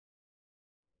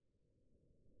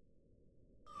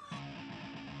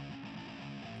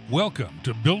Welcome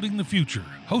to Building the Future,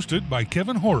 hosted by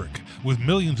Kevin Horick. With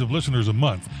millions of listeners a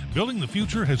month, Building the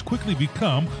Future has quickly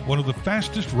become one of the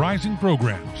fastest rising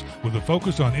programs, with a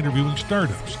focus on interviewing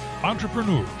startups,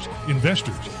 entrepreneurs,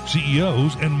 investors,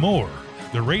 CEOs, and more.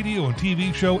 The radio and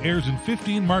TV show airs in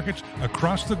 15 markets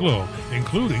across the globe,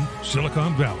 including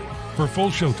Silicon Valley. For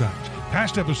full showtimes,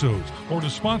 past episodes, or to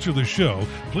sponsor the show,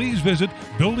 please visit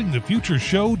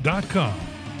buildingthefutureshow.com.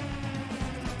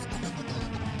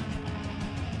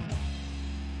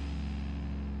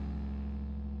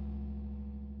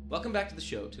 Welcome back to the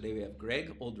show. Today we have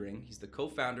Gregg Oldring. He's the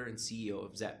co-founder and CEO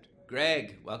of Zept.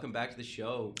 Gregg, welcome back to the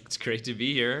show. It's great to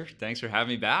be here. Thanks for having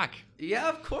me back. Yeah,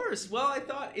 of course. Well, I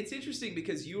thought it's interesting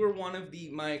because you were one of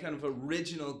my kind of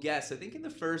original guests, I think in the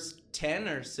first 10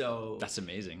 or so. That's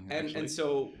amazing. And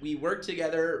so we worked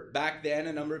together back then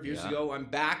a number of years ago. I'm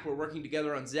back. We're working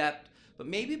together on Zept. But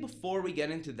maybe before we get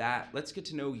into that, let's get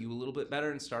to know you a little bit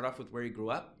better and start off with where you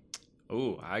grew up.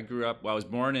 Oh, I grew up, I was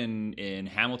born in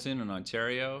Hamilton in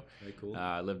Ontario. Very cool.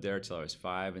 I lived there till I was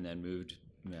 5 and then moved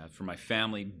for my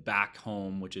family back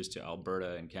home, which is to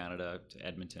Alberta in Canada, to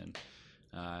Edmonton.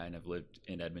 And I've lived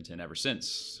in Edmonton ever since.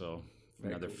 So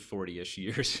Very another cool. 40-ish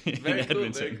years in Very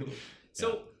Edmonton. cool, very cool.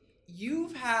 So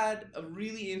you've had a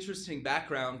really interesting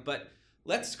background, but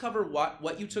let's cover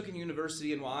what you took in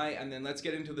university and why, and then let's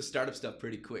get into the startup stuff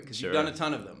pretty quick, because you've done a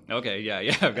ton of them. Okay, yeah,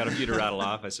 I've got a few to rattle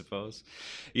off, I suppose.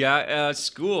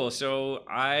 School. So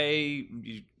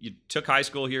you took high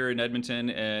school here in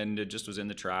Edmonton, and it just was in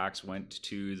the tracks. Went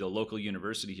to the local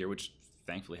university here, which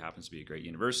thankfully happens to be a great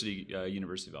university,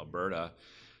 University of Alberta.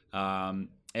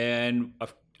 And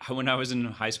when I was in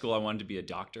high school, I wanted to be a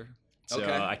doctor. So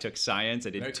I took science. I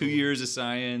did 2 years of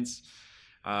science.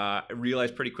 I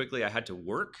realized pretty quickly I had to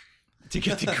work to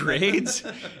get the grades,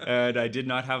 and I did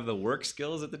not have the work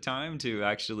skills at the time to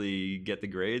actually get the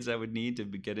grades I would need to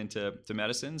get into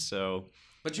medicine. So,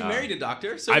 but you married a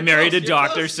doctor. So I married a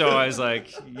doctor, close. so I was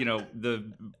like,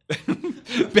 the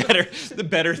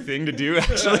better thing to do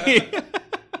actually.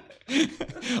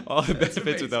 All the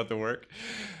benefits without the work.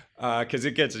 Because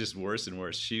it gets just worse and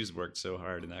worse. She's worked so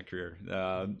hard in that career.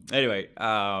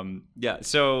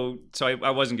 So I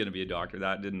wasn't going to be a doctor.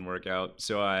 That didn't work out.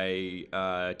 So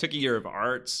I took a year of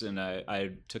arts, and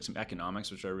I took some economics,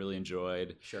 which I really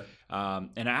enjoyed. Sure.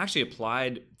 And I actually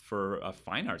applied for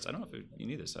fine arts. I don't know if you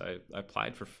knew this. I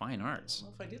applied for fine arts. I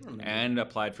don't know if I did remember. And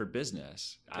applied for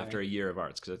business after a year of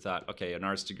arts, because I thought, okay, an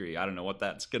arts degree, I don't know what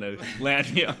that's going to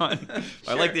land me on. Sure.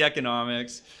 I like the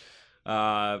economics.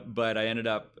 But I ended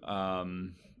up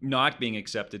not being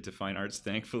accepted to fine arts.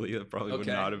 Thankfully, that probably would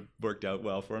not have worked out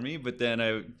well for me. But then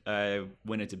I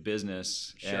went into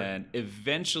business and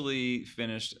eventually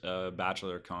finished a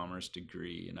Bachelor of Commerce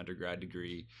degree, an undergrad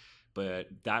degree. But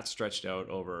that stretched out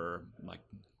over like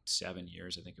 7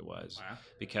 years, I think it was. Wow.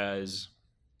 Because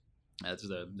that's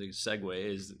the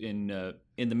segue is in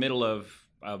the middle of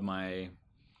my,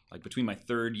 like between my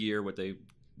third year, what they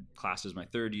class as my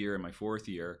third year and my fourth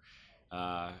year,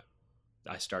 I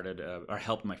started or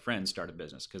helped my friends start a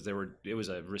business, because it was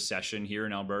a recession here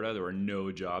in Alberta. There were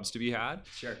no jobs to be had.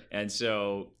 Sure. And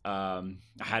so I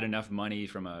had enough money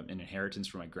from an inheritance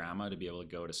from my grandma to be able to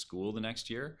go to school the next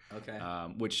year. Okay.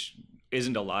 Which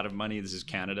isn't a lot of money. This is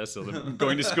Canada, so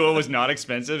going to school was not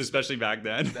expensive, especially back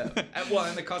then. Well,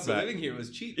 and the cost of living here was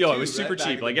cheap. Yeah, too, it was super right?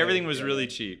 cheap. Like everything was really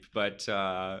cheap. But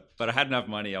I had enough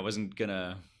money. I wasn't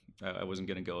gonna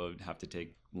go and have to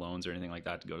take loans or anything like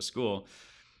that to go to school,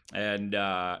 but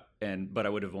I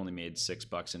would have only made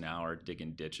 $6 an hour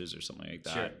digging ditches or something like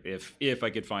that. Sure. If I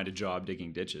could find a job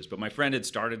digging ditches. But my friend had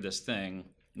started this thing,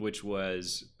 which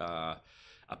was a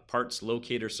parts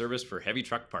locator service for heavy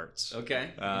truck parts. Okay.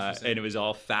 And it was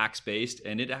all fax based,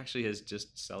 and it actually has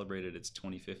just celebrated its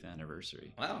 25th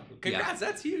anniversary. Wow. Congrats. Yeah.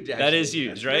 That's huge, actually. That is huge,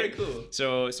 that's right? Very cool.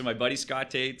 So my buddy Scott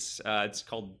Tates, it's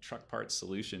called Truck Parts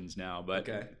Solutions now, but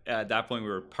Okay. at that point we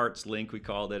were Parts Link, we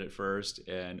called it at first,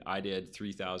 and I did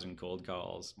 3,000 cold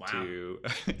calls to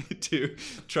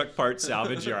truck parts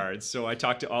salvage yards. So I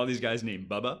talked to all these guys named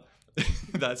Bubba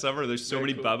that summer. There's so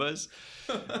many Bubbas.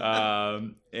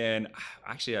 And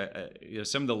actually,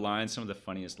 some of the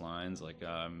funniest lines, like,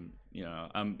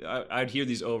 I'd hear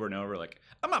these over and over, like,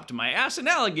 I'm up to my ass in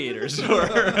alligators,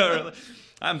 or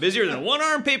I'm busier than a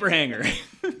one-armed paper hanger.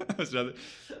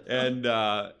 And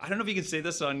I don't know if you can say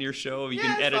this on your show, if you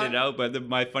can edit it out, but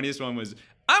my funniest one was,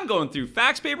 I'm going through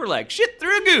fax paper like shit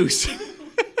through a goose.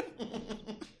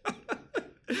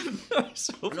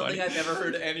 So I don't think I've ever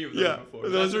heard any of them before.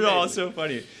 Those are all so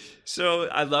funny. So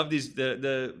I love these.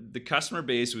 The customer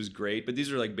base was great, but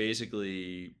these are like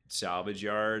basically salvage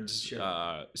yards.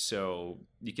 Sure. So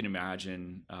you can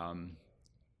imagine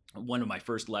one of my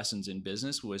first lessons in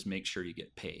business was make sure you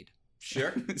get paid.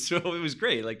 Sure. So it was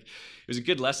great. Like, it was a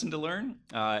good lesson to learn.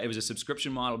 It was a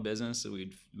subscription model business. So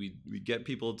we'd get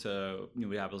people to,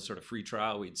 we'd have a sort of free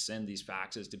trial. We'd send these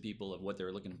faxes to people of what they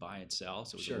were looking to buy and sell.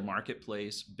 So it was a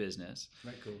marketplace business.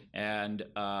 Right, cool. And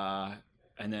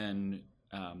then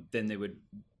they would,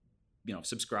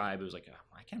 subscribe. It was like,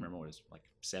 I can't remember what it was, like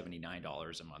 $79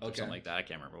 a month or something like that. I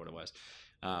can't remember what it was.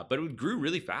 But it grew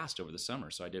really fast over the summer.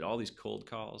 So I did all these cold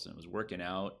calls and it was working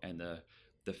out. And the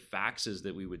faxes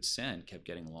that we would send kept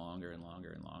getting longer and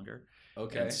longer and longer.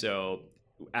 Okay. And so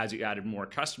as we added more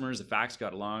customers, the fax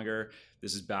got longer.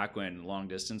 This is back when long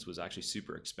distance was actually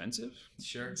super expensive.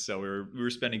 Sure. So we were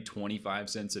spending 25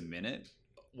 cents a minute.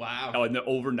 Wow. On the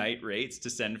overnight rates to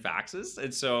send faxes.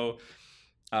 And so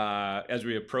as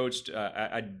we approached,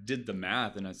 I did the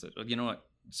math and I said, you know what,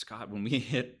 Scott, when we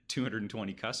hit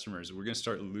 220 customers, we're going to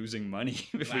start losing money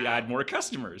if we add more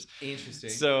customers. Interesting.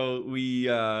 So we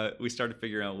started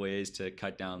figuring out ways to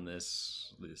cut down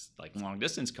this like long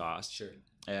distance cost. Sure.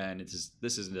 And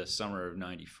this is the summer of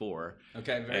 '94.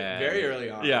 Okay, very early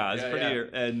on. Yeah, it's pretty.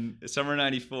 And summer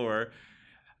 '94,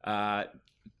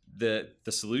 the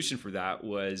solution for that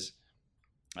was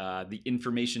the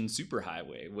information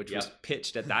superhighway, which was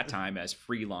pitched at that time as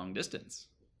free long distance.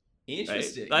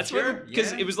 Interesting. Right? That's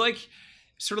because it was like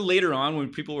sort of later on when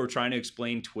people were trying to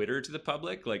explain Twitter to the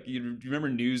public. Like you remember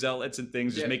news outlets and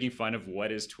things just making fun of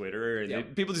what is Twitter,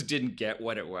 and people just didn't get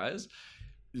what it was.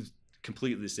 It was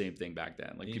completely the same thing back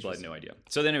then. Like people had no idea.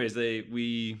 So anyways,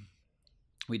 we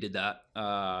did that.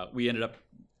 I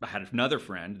had another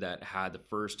friend that had the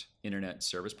first internet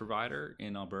service provider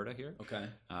in Alberta here. Okay.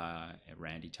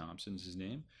 Randy Thompson's his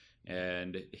name,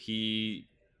 and he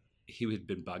had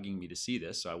been bugging me to see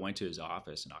this. So I went to his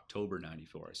office in October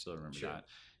 '94. I still remember that.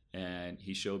 And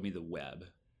he showed me the web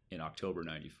in October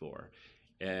 '94.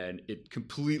 And it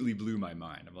completely blew my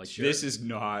mind. I'm like, this is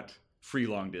not free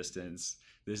long distance.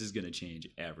 This is going to change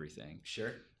everything.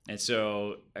 Sure. And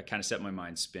so I kind of set my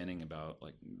mind spinning about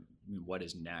like, what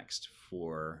is next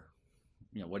for,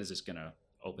 what is this going to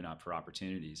open up for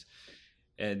opportunities?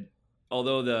 And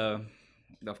although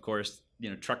of course,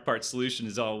 Truck Parts Solution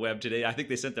is all web today. I think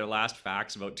they sent their last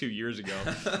fax about 2 years ago,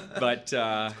 but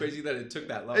it's crazy that it took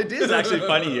that long. It is actually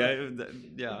funny.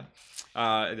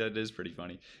 That is pretty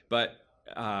funny. But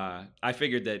I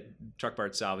figured that truck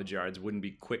parts salvage yards wouldn't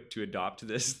be quick to adopt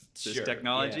this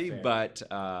technology, but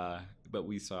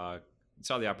we saw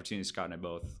the opportunity, Scott and I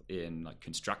both, in like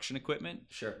construction equipment,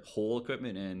 whole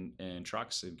equipment and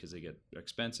trucks, because they get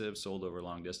expensive, sold over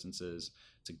long distances.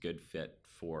 It's a good fit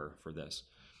for this.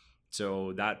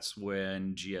 So that's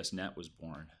when GSNet was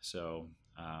born. So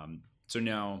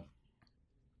now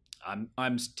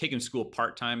I'm taking school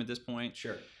part-time at this point.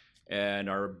 Sure. And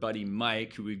our buddy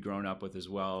Mike, who we'd grown up with as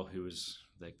well, who was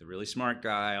like the really smart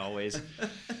guy always,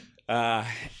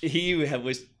 he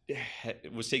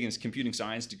was taking his computing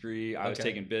science degree. I was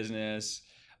taking business.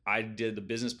 I did the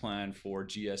business plan for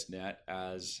GSNet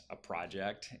as a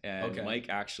project, and Mike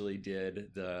actually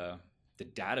did the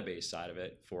database side of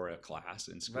it for a class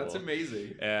in school. That's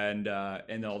amazing. And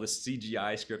all the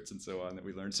CGI scripts and so on that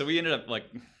we learned. So we ended up like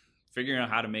figuring out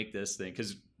how to make this thing,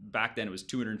 because back then it was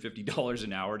 $250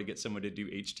 an hour to get someone to do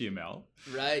HTML,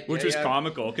 right? Which was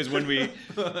comical, because when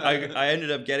I ended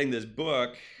up getting this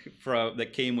book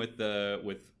that came with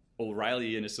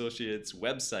O'Reilly and Associates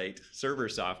website server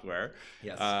software.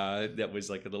 Yes. That was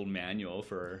like a little manual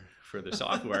for the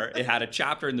software. It had a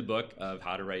chapter in the book of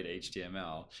how to write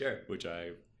HTML, which I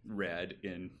read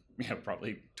in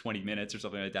probably 20 minutes or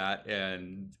something like that,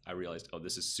 and I realized,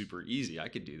 this is super easy. I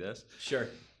could do this. Sure.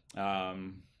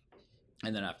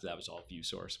 And then after that was all view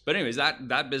source. But anyways,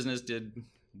 that business did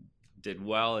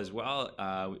well as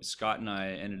well. Scott and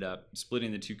I ended up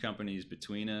splitting the two companies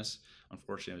between us.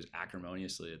 Unfortunately, it was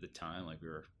acrimoniously at the time. Like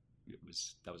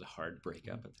that was a hard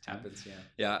breakup at the time. Happens, yeah.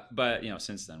 Yeah, but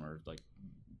since then we're like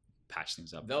patched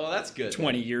things up. No, that's good.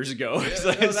 20 years ago.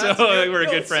 Yeah, so we're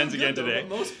good friends again today.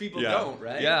 But most people don't,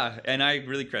 right? Yeah, and I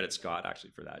really credit Scott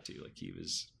actually for that too. Like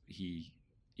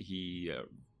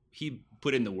he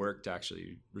put in the work to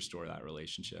actually restore that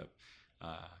relationship.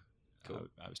 Cool.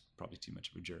 I was probably too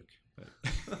much of a jerk, but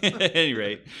at any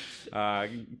rate,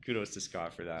 kudos to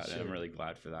Scott for that. Sure. And I'm really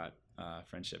glad for that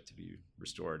friendship to be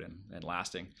restored and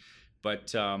lasting. But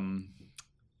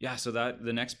so that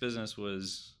the next business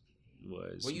was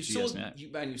you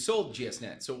GSNet. sold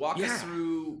GSNet. So walk us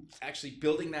through actually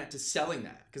building that to selling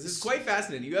that, because it's quite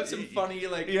fascinating. You have some funny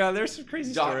there's some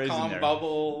crazy stories in there.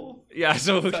 bubble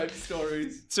type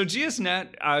stories. So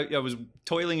GSNet, I was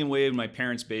toiling away in my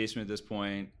parents' basement at this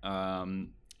point,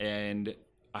 and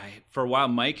for a while,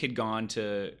 Mike had gone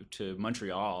to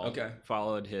Montreal. Okay.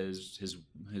 Followed his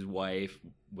wife.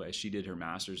 She did her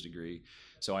master's degree,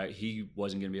 so he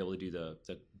wasn't going to be able to do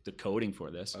the coding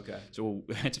for this. Okay. So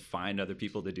we had to find other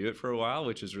people to do it for a while,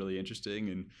 which was really interesting,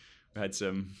 and we had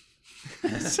some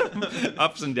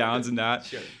ups and downs in that.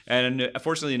 Sure. And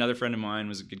fortunately, another friend of mine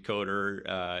was a good coder,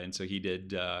 and so he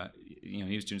did.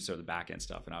 He was doing sort of the back end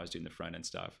stuff, and I was doing the front end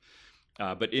stuff.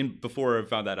 But before I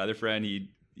found that other friend,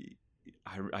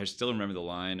 I still remember the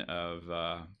line of,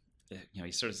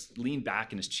 he sort of leaned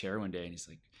back in his chair one day and he's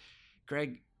like,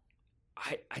 Greg,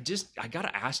 I got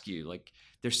to ask you, like,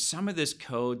 there's some of this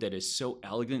code that is so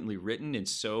elegantly written and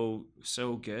so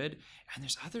good, and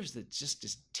there's others that just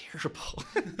is terrible.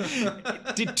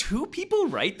 Did 2 people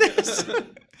write this?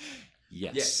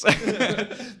 Yes.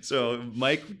 So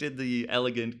Mike did the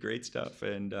elegant, great stuff,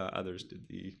 and others did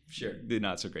the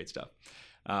not so great stuff.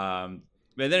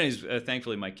 But then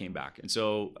thankfully Mike came back, and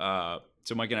so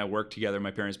Mike and I worked together in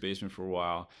my parents' basement for a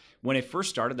while. When I first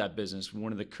started that business,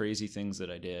 one of the crazy things that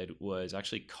I did was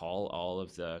actually call all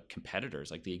of the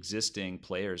competitors, like the existing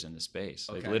players in the space.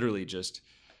 Okay. Like literally just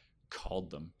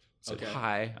called them. Said, Okay.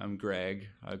 Hi, I'm Greg.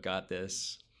 I've got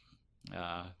this,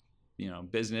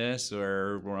 business,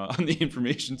 or we're on the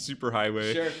information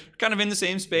superhighway. Sure. Kind of in the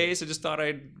same space. I just thought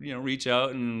I'd, reach out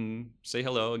and say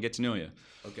hello and get to know you.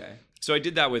 Okay. So I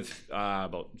did that with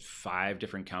about 5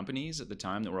 different companies at the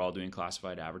time that were all doing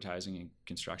classified advertising in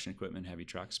construction equipment, heavy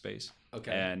truck space.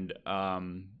 Okay. And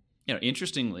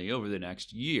interestingly, over the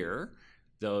next year,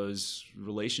 those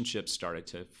relationships started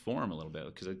to form a little bit,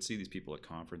 because I'd see these people at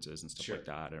conferences and stuff Sure. like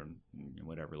that, or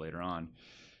whatever later on.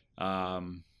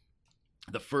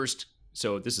 That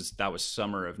was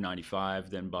summer of '95.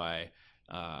 Then by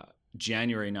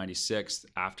January '96,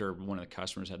 after one of the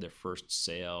customers had their first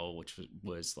sale, which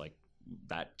was like,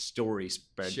 that story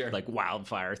spread Sure. like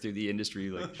wildfire through the industry.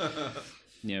 Like,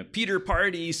 Peter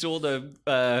Party sold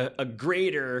a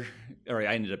grader, or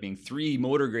I ended up being 3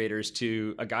 motor graders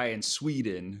to a guy in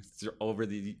Sweden over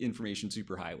the information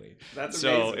superhighway. That's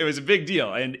so amazing. it was a big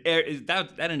deal, and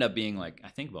that ended up being like, I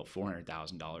think about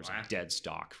 $400,000 Wow. of dead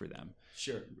stock for them.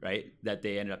 Sure. Right, that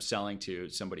they ended up selling to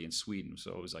somebody in Sweden.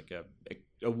 So it was like a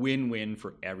win-win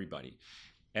for everybody,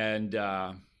 and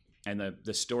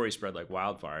the story spread like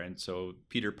wildfire. And so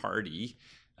Peter Party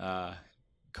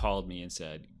called me and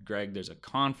said, Greg, there's a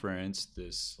conference,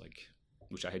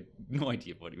 which I had no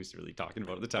idea what he was really talking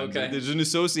about at the time. Okay. There's an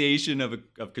association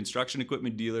of construction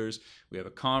equipment dealers. We have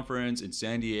a conference in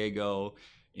San Diego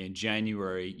in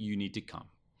January. You need to come.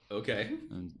 Okay.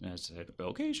 And I said,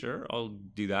 okay, sure, I'll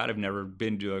do that. I've never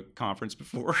been to a conference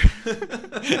before.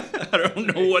 I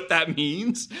don't know what that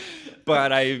means,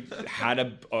 but I had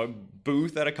a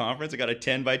booth at a conference. I got a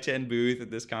 10 by 10 booth at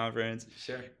this conference.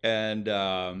 Sure. And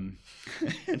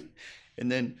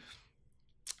then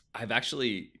I've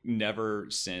actually never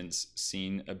since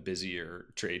seen a busier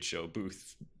trade show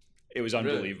booth. It was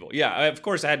unbelievable. Really? Yeah, of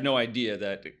course I had no idea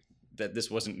that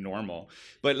this wasn't normal,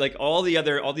 but like all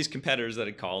these competitors that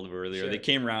I called earlier, Sure. They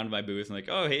came around to my booth and like,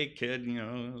 oh, hey kid,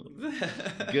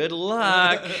 good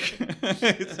luck.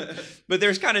 But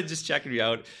they're kind of just checking me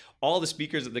out. All the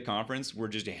speakers at the conference were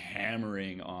just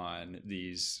hammering on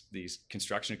these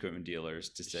construction equipment dealers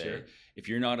to say, Sure. if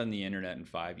you're not on the internet in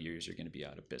 5 years, you're going to be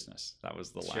out of business. That was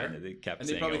the Sure. line that they kept And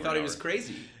saying. they probably over thought and he was over.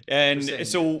 crazy. And saying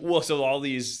so all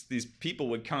these people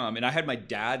would come, and I had my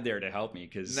dad there to help me,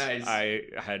 because Nice. I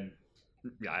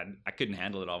couldn't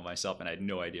handle it all myself, and I had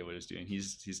no idea what I was doing.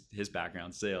 His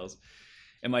background sales,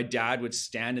 and my dad would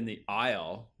stand in the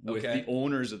aisle with Okay. the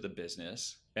owners of the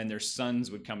business, and their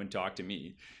sons would come and talk to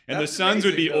me, and That's the sons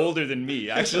would be amazing, though. older than me,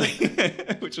 actually,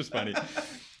 which was funny.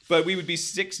 But we would be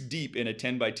 6 deep in a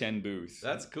 10 by 10 booth.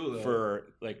 That's cool, though.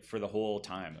 for the whole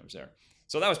time I was there.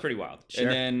 So that was pretty wild. Sure.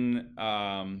 And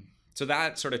then so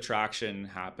that sort of traction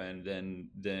happened.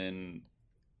 Then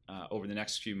over the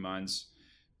next few months,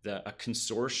 a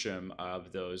consortium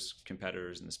of those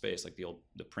competitors in the space, like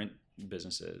the print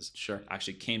businesses, Sure.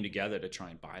 actually came together to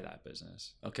try and buy that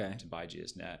business, Okay. to buy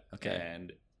GSNet. Okay.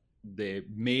 And they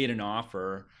made an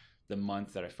offer the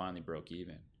month that I finally broke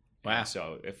even. Wow. And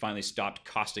so it finally stopped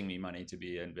costing me money to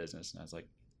be in business. And I was like,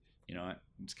 you know what?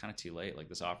 It's kind of too late. Like,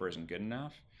 this offer isn't good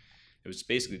enough. It was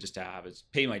basically just to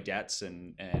pay my debts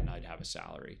and I'd have a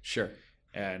salary. Sure.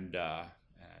 And I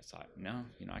thought, no,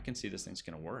 I can see this thing's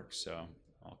going to work. So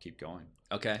I'll keep going.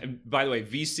 Okay. And by the way,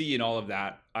 VC and all of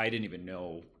that, I didn't even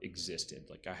know existed.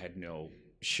 Like, I had no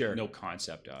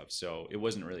concept of. So it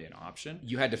wasn't really an option.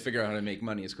 You had to figure out how to make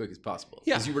money as quick as possible.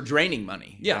 Yeah. Because you were draining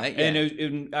money. Yeah. Right?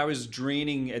 And I was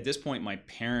draining, at this point, my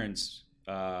parents'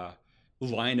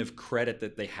 line of credit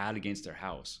that they had against their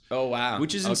house. Oh, wow.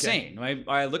 Which is Okay. insane.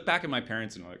 I look back at my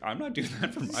parents and I'm like, I'm not doing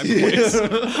that for my boys.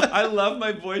 I love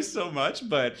my boys so much,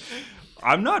 but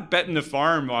I'm not betting the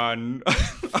farm on,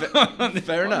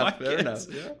 Fair enough.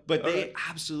 Yeah. But they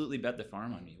absolutely bet the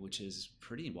farm on me, which is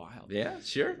pretty wild. Yeah,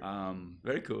 sure.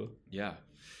 Very cool. Yeah.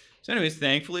 So anyways,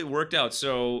 thankfully it worked out.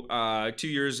 So 2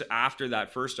 years after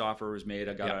that first offer was made,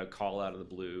 I got a call out of the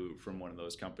blue from one of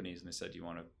those companies, and they said, do you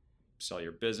want to sell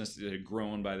your business? It had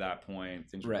grown by that point.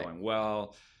 Things were going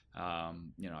well.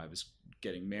 You know, I was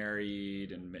getting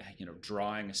married and, you know,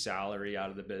 drawing a salary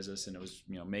out of the business, and it was,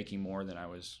 you know, making more than I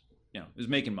was, you know, it was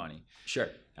making money. Sure.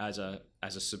 As a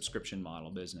subscription model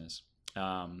business.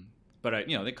 But I,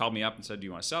 you know, they called me up and said, do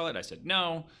you want to sell it? I said,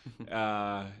 no.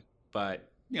 But,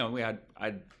 you know,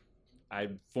 I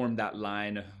formed that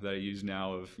line that I use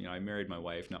now of, you know, I married my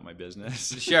wife, not my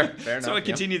business. Sure. Fair enough. So I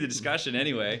continued the discussion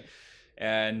anyway.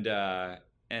 And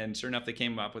sure enough, they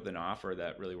came up with an offer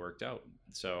that really worked out.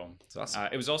 So awesome.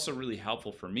 It was also really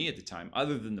helpful for me at the time,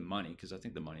 other than the money, because I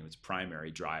think the money was primary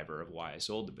driver of why I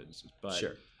sold the business. But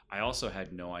sure. I also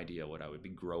had no idea what I would be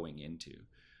growing into.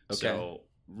 Okay. So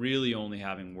really only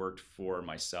having worked for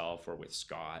myself or with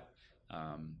Scott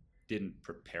didn't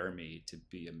prepare me to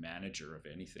be a manager of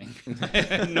anything.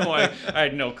 I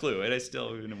had no clue, and I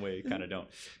still, in a way, kind of don't.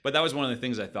 But that was one of the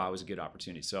things I thought was a good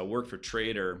opportunity. So I worked for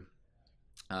Trader.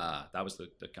 That was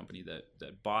the company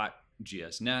that bought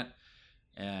GSNet,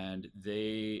 and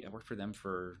I worked for them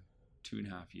for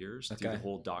 2.5 years through the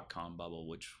whole .com bubble,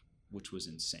 which was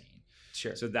insane.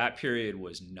 Sure. So that period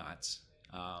was nuts.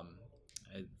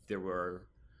 There were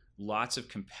lots of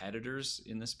competitors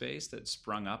in the space that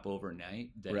sprung up overnight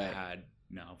that had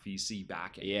now VC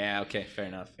backing. Yeah. Okay. Fair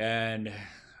enough. And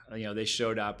you know, they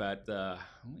showed up at what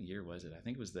year was it? I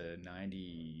think it was the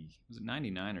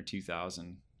 99 or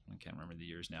 2000. I can't remember the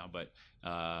years now, but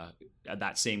at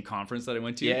that same conference that I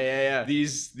went to,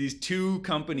 these two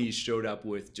companies showed up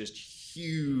with just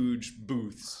huge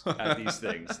booths at these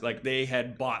things. Like they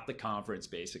had bought the conference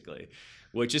basically,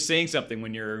 which is saying something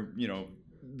when you're, you know,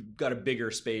 got a bigger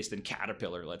space than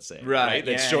Caterpillar, let's say, right?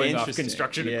 That's showing off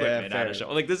construction equipment at a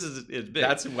show. Like this is big.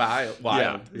 That's wild.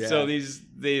 Yeah. So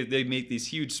they make these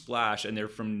huge splash, and they're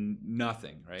from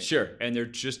nothing, right? Sure. And they're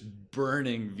just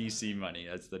burning VC money.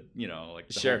 That's the, you know, like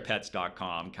the whole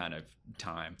pets.com kind of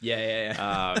time. So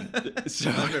I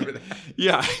remember that.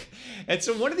 Yeah. And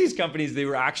so one of these companies, they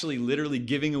were actually literally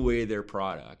giving away their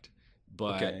product.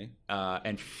 But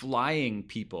and flying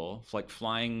people, like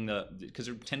flying because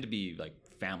there tend to be like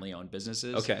family-owned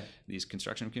businesses. Okay. These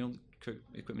construction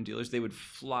equipment dealers, they would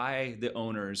fly the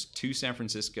owners to San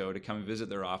Francisco to come and visit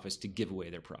their office to give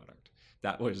away their product.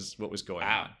 That was what was going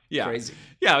on. Yeah. Crazy.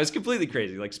 Yeah, it was completely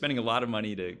crazy. Like spending a lot of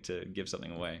money to give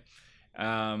something away.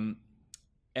 And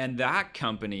that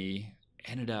company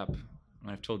ended up,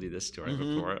 I've told you this story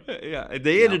before. Yeah.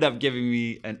 They ended up giving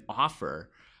me an offer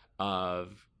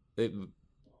of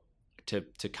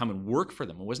to come and work for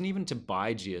them. It wasn't even to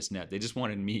buy GSNet. They just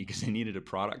wanted me because they needed a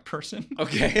product person.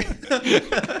 Okay.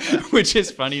 Which is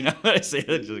funny now that I say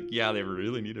that. Just like, yeah, they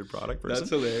really needed a product person.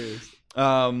 That's hilarious.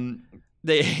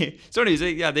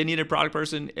 They needed a product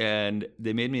person, and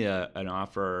they made me an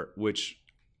offer, which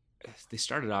they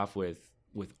started off with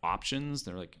options.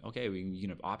 They're like, okay, you can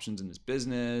have options in this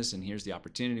business, and here's the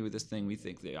opportunity with this thing. We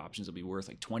think the options will be worth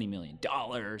like $20 million,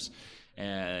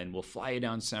 and we'll fly you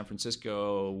down to San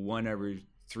Francisco one every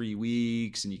 3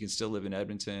 weeks, and you can still live in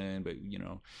Edmonton, but you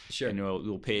know, and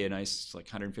we'll pay a nice like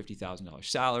 $150,000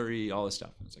 salary, all this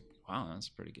stuff. And it's like, wow, that's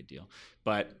a pretty good deal.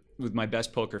 But with my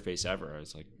best poker face ever, I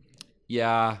was like,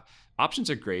 yeah, options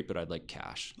are great, but I'd like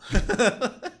cash.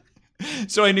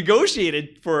 So I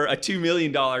negotiated for a $2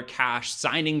 million cash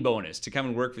signing bonus to come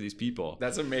and work for these people.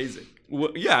 That's amazing.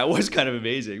 Well, yeah, it was kind of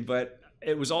amazing, but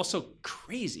it was also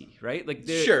crazy, right? Like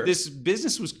this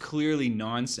business was clearly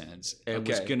nonsense and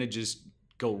was going to just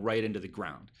go right into the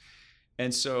ground.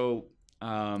 And so,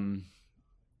 and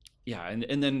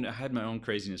then I had my own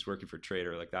craziness working for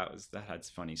Trader. Like that had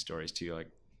funny stories too. Like,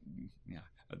 yeah.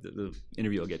 The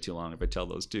interview will get too long if I tell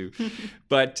those too,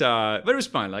 but it was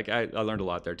fun. Like I learned a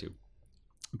lot there too.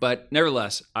 But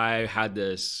nevertheless, I had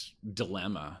this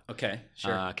dilemma. Okay,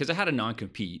 sure. Because I had a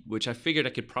non-compete, which I figured I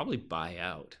could probably buy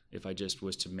out if I just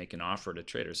was to make an offer to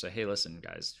Trader. Say, hey, listen,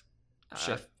 guys,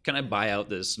 can I buy out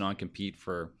this non-compete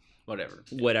for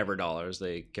whatever dollars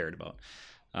they cared about?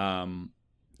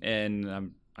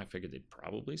 And I figured they'd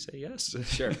probably say yes.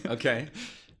 Sure. Okay.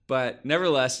 But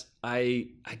nevertheless, I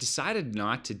decided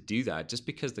not to do that just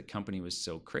because the company was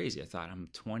so crazy. I thought, I'm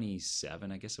 27,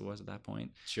 I guess it was at that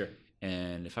point. Sure.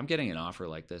 And if I'm getting an offer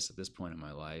like this at this point in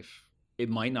my life, it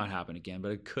might not happen again,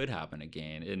 but it could happen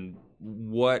again. And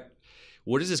what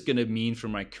is this going to mean for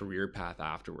my career path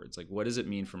afterwards? Like, what does it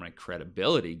mean for my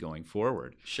credibility going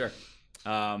forward? Sure.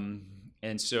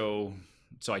 And so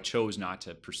I chose not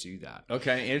to pursue that.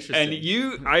 Okay, interesting.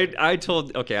 And I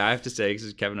told, I have to say,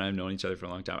 because Kevin and I have known each other for a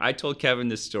long time. I told Kevin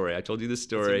this story. I told you this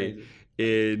story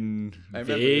in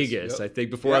Vegas, I think,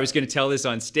 before I was going to tell this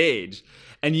on stage.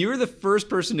 And you were the first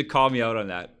person to call me out on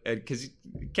that. Because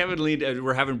Kevin leaned,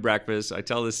 we're having breakfast. I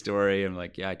tell this story. I'm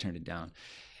like, yeah, I turned it down.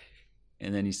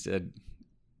 And then he said,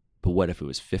 but what if it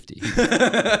was 50?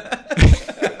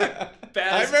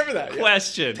 I remember that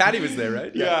question. Patty was there,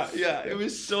 right? Yeah. It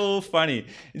was so funny.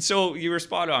 And so you were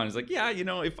spot on. It's like,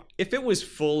 if it was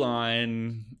full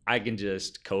on, I can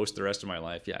just coast the rest of my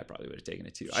life. Yeah, I probably would have taken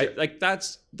it too. Sure.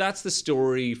 That's the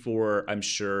story for, I'm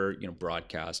sure,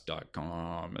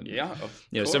 broadcast.com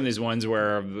and some of these ones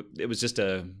where it was just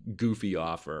a goofy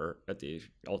offer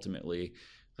ultimately.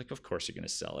 Like, of course you're going to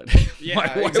sell it. Yeah,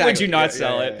 why would you not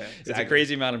sell it? Exactly. It's a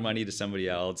crazy amount of money to somebody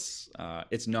else.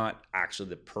 It's not actually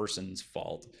the person's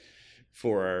fault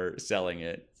for selling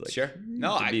it. Like, sure.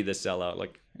 No, to be the sellout.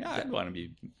 Like, I'd want to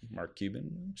be Mark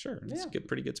Cuban. Sure. It's a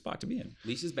pretty good spot to be in.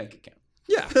 Lisa's bank account.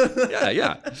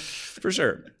 Yeah, for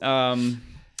sure.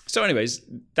 So anyways,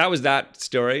 that was that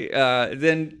story.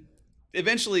 Then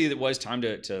eventually it was time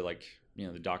to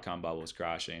the dot-com bubble was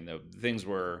crashing.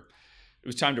 It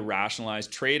was time to rationalize.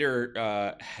 Trader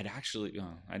had actually,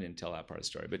 I didn't tell that part of the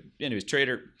story, but anyways,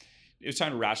 Trader, it was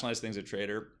time to rationalize things at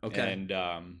Trader. Okay.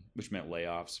 And which meant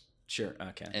layoffs. Sure.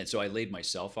 Okay. And so I laid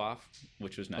myself off,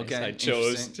 which was nice. Okay. I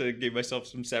chose to give myself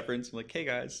some severance. I'm like, hey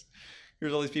guys,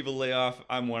 here's all these people to lay off.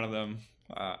 I'm one of them.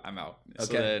 I'm out.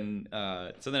 Okay.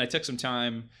 So then I took some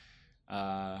time,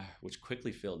 which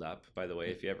quickly filled up, by the way.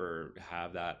 If you ever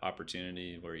have that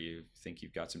opportunity where you think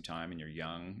you've got some time and you're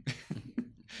young,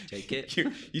 take it.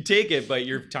 You take it, but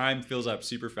your time fills up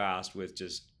super fast with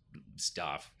just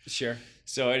stuff. Sure.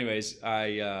 So anyways,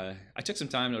 I took some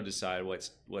time to decide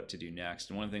what to do next.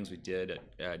 And one of the things we did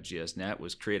at GSNet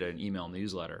was create an email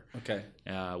newsletter. Okay.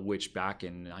 Which back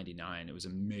in '99, it was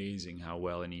amazing how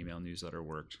well an email newsletter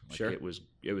worked. Like, sure. It was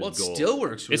well, gold. It still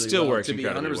works really well. It still works to be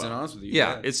 100% well. honest with you.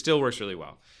 Yeah, it still works really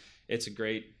well. It's a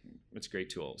great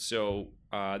tool. So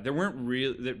there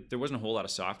wasn't a whole lot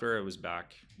of software. It was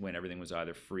back when everything was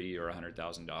either free or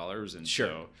 $100,000, and sure.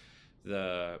 So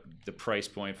the price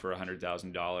point for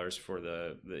 $100,000 for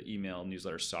the email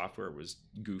newsletter software was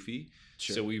goofy.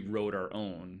 Sure. So we wrote our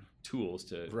own tools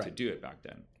to do it back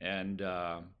then. And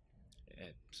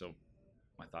so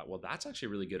I thought, well, that's actually a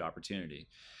really good opportunity.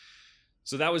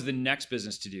 So that was the next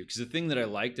business to do, because the thing that I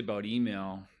liked about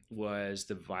email was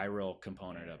the viral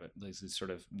component of it. Like this sort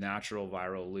of natural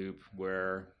viral loop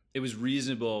where it was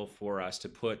reasonable for us to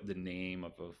put the name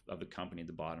of the company at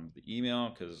the bottom of the email,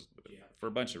 because for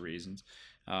a bunch of reasons.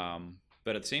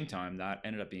 But at the same time, that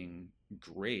ended up being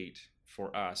great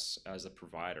for us as a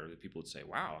provider, that people would say,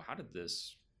 wow, how did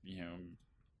this,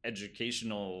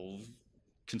 educational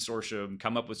consortium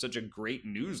come up with such a great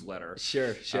newsletter?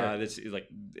 Sure. That's like,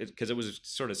 because it was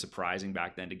sort of surprising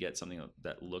back then to get something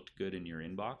that looked good in your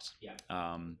inbox.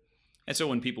 Yeah. And so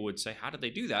when people would say, how did they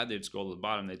do that? They'd scroll to the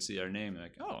bottom, they'd see our name, they're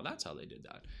like, oh, that's how they did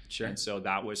that. Sure. And so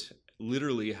that was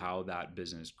literally how that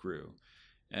business grew.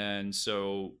 And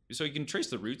so you can trace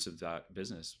the roots of that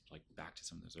business, like back to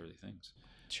some of those early things.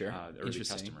 Sure. The early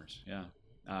customers. Yeah.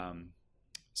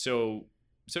 So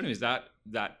anyways, that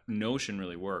notion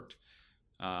really worked.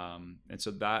 And so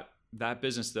that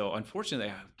business, though,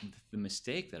 unfortunately, the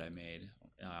mistake that I made,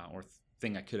 or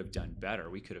thing I could have done better,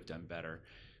 we could have done better,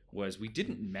 was we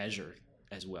didn't measure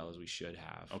as well as we should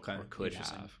have, or could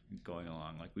have, going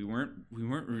along. Like we weren't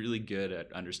really good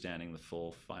at understanding the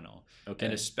full funnel. Okay.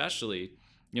 And especially,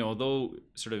 although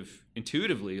sort of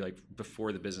intuitively, like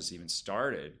before the business even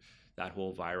started, that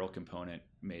whole viral component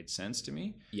made sense to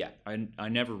me. Yeah. I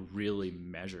never really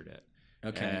measured it.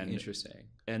 Okay. Interesting.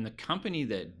 And the company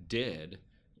that did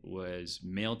was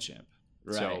MailChimp.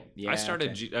 Right. So I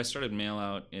started Mail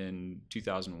Out in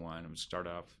 2001. I started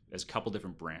off as a couple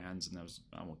different brands, and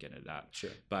I won't get into that.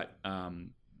 Sure. But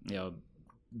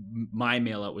my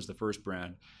Mail Out was the first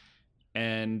brand,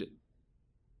 and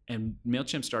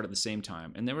MailChimp started at the same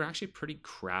time, and they were actually pretty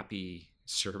crappy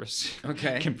service.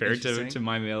 Okay. Compared to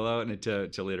my Mail Out and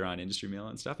to later on Industry Mail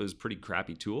Out and stuff. It was a pretty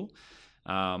crappy tool.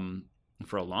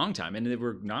 For a long time, and they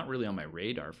were not really on my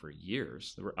radar for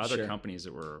years. There were other companies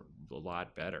that were a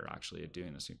lot better actually at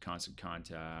doing this. Constant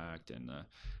Contact and the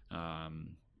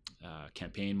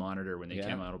Campaign Monitor, when they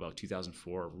came out about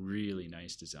 2004, really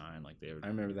nice design. Like I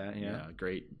remember that. Yeah,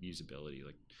 great usability.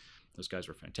 Like those guys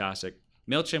were fantastic.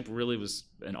 MailChimp really was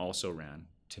an also ran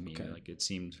to me. Okay. Like it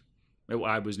seemed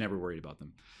I was never worried about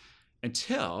them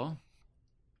until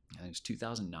I think it was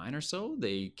 2009 or so.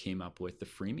 They came up with the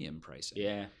freemium pricing.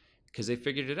 Yeah. Because they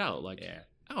figured it out. Like,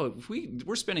 oh, if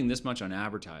we're spending this much on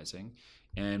advertising,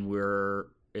 and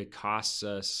it costs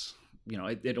us,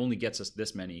 it only gets us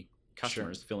this many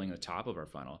customers filling the top of our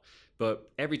funnel.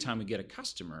 But every time we get a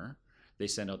customer, they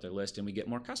send out their list and we get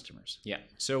more customers. Yeah.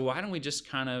 So why don't we just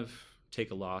kind of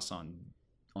take a loss on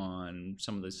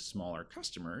some of the smaller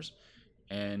customers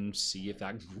and see if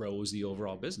that grows the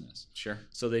overall business? Sure.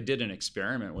 So they did an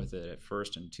experiment with it at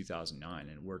first in 2009, and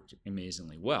it worked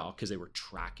amazingly well because they were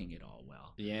tracking it all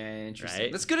well. Yeah, interesting.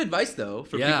 Right? That's good advice though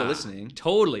for people listening.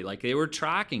 Totally. Like they were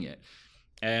tracking it.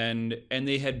 And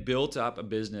they had built up a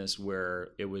business where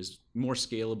it was more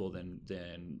scalable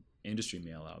than Industry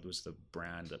Mail Out was the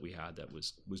brand that we had that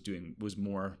was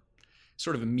more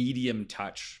sort of a medium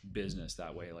touch business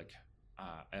that way, like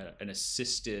an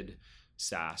assisted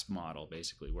SaaS model,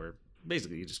 basically, where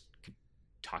basically you just could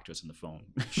talk to us on the phone.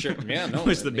 Sure. Yeah, no.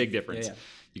 was the big difference. Yeah.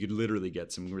 You could literally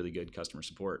get some really good customer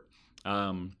support.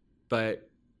 But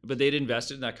they'd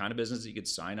invested in that kind of business that you could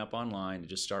sign up online and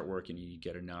just start working. You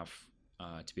get enough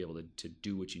to be able to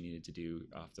do what you needed to do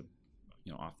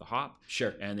off the hop.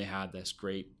 Sure. And they had this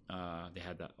great, they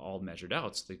had that all measured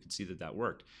out, so they could see that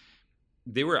worked.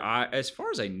 They were, as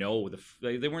far as I know,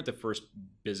 they weren't the first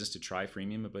business to try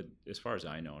freemium, but as far as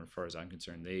I know, and as far as I'm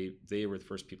concerned, they were the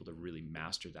first people to really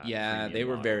master that. Yeah, they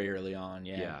were model. very early on.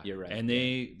 Yeah, you're right. And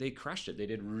they crushed it. They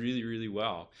did really, really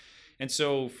well. And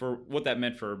so for what that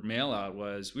meant for mail out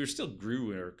was we still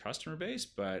grew our customer base,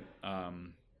 but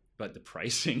the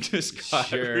pricing just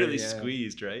got really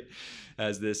squeezed, right?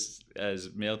 As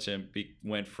MailChimp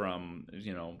went from,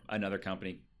 another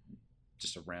company,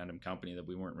 just a random company that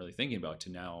we weren't really thinking about, to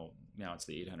now it's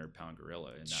the 800-pound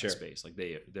gorilla in that space. Like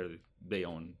they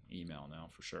own email now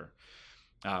for sure,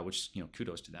 which,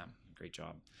 kudos to them. Great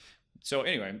job. So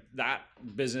anyway, that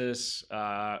business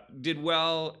did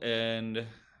well, and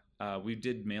we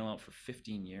did mail out for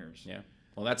 15 years. Yeah.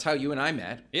 Well, that's how you and I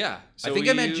met. Yeah. So I think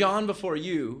I met John before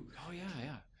you. Oh,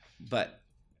 yeah. But,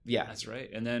 yeah. That's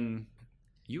right. And then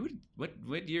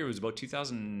what year? It was about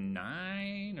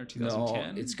 2009 or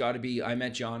 2010? No, it's got to be, I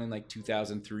met John in like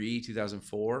 2003,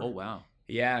 2004. Oh, wow.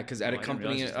 Yeah, because at a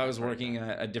company I was working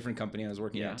at, a different company I was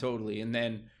working at, totally. And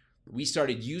then we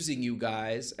started using you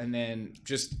guys, and then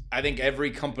just, I think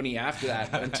every company after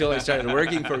that, until I started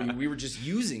working for you, we were just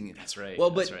using it. That's right.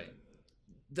 Well, but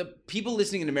the people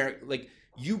listening in America, like,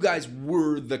 you guys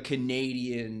were the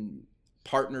Canadian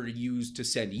partner to use to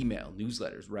send email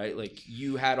newsletters, right? Like,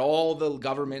 you had all the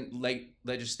government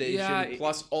legislation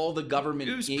plus all the government.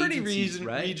 It was pretty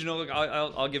right? regional. Like,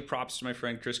 I'll give props to my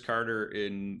friend Chris Carter.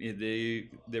 They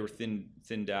were thin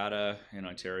data in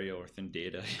Ontario, or thin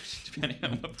data, depending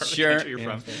on what part of the country you're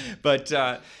from. But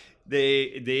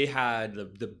they had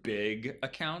the big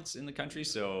accounts in the country,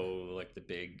 so like the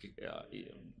big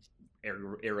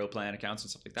Aeroplan accounts and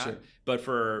stuff like that. Sure. But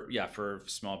for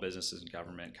small businesses and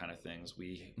government kind of things,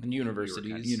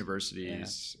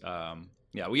 universities.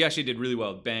 We actually did really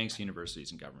well with banks,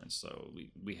 universities, and governments. So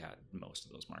we had most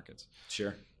of those markets. Sure.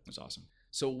 It was awesome.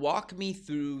 So walk me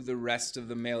through the rest of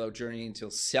the mail out journey until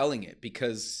selling it,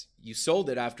 because you sold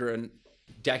it after a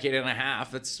decade and a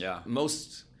half. It's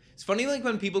It's funny, like,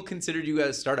 when people considered you as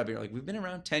a startup, you're like, we've been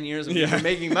around 10 years and we've been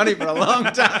making money for a long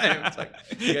time. It's like,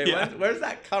 okay, where's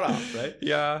that cutoff, right?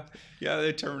 Yeah,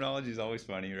 the terminology is always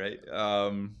funny, right?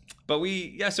 But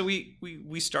we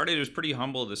started. It was pretty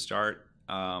humble to start.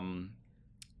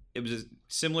 It was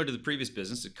similar to the previous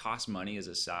business. It costs money as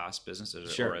a SaaS business,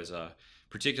 or as a,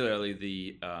 particularly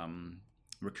the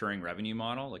recurring revenue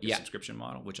model, like a subscription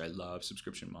model, which I love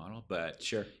subscription model, but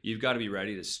you've got to be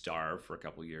ready to starve for a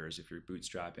couple of years if you're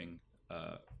bootstrapping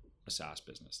a SaaS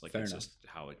business. Like, it's just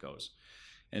how it goes.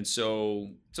 And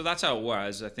so that's how it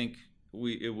was. I think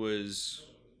it was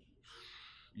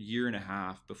a year and a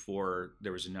half before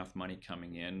there was enough money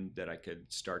coming in that I could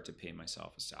start to pay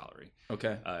myself a salary.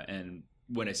 Okay. And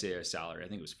when I say a salary, I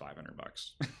think it was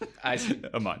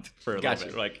 $500 a month for a little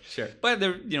bit. Like, but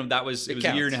there, it was a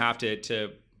year and a half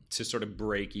to sort of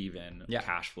break even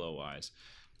cash flow wise.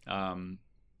 But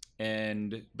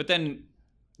then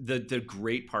the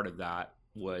great part of that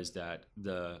was that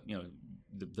the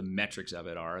metrics of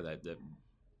it are that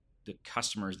the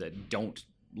customers that don't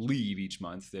leave each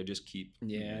month, they just keep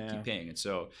paying. And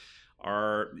so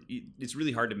it's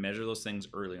really hard to measure those things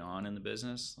early on in the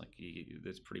business. Like,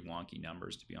 it's pretty wonky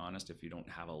numbers, to be honest, if you don't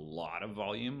have a lot of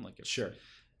volume.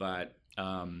 But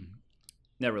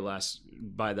nevertheless,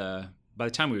 by the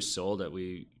time we sold it,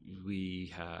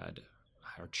 we had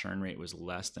our churn rate was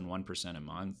less than 1% a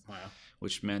month. Wow.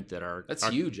 Which meant that that's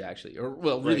huge, actually, or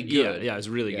really good. Yeah, it was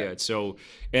really good. So,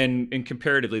 and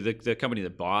comparatively, the company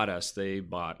that bought us, they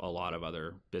bought a lot of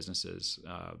other businesses.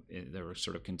 They were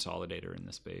sort of consolidator in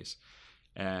the space,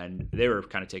 and they were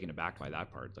kind of taken aback by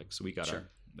that part. Like, so we got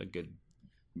a good,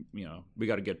 we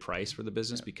got a good price for the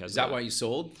business because. Is that why you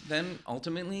sold then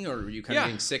ultimately, or were you kind of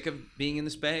getting sick of being in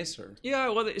the space, or? Yeah,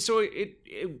 well, so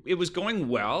it was going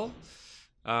well.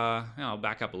 I'll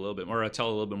back up a little bit more. I'll tell a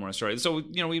little bit more story. So,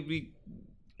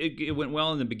 it went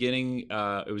well in the beginning.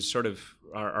 It was sort of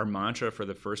our mantra for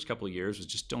the first couple of years was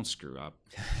just don't screw up.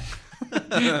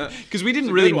 Because we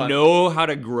didn't really know how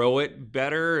to grow it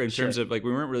better in terms of like,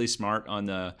 we weren't really smart on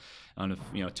the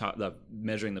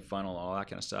measuring the funnel, all that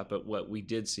kind of stuff. But what we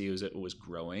did see was it was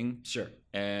growing. Sure.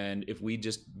 And if we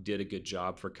just did a good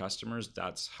job for customers,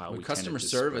 that's how we customer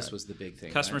service was the big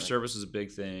thing. Customer service was a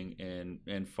big thing,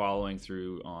 and following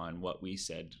through on what we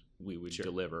said we would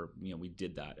deliver. We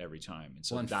did that every time. And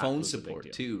so and phone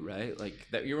support too, right? Like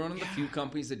that, you're one of the few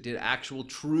companies that did actual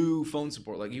true phone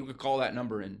support. Like you could call that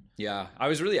number in. Yeah, I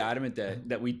was really adamant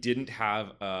that we didn't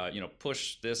have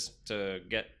push this to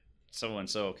get so and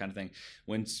so kind of thing.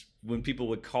 When people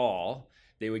would call,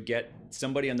 they would get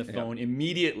somebody on the phone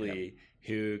immediately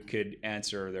who could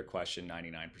answer their question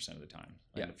 99% of the time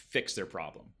and fix their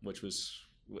problem, which was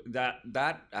that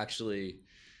actually.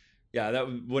 Yeah, that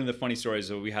was one of the funny stories.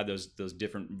 So we had those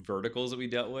different verticals that we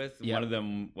dealt with. Yeah. One of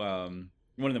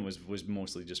them was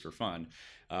mostly just for fun,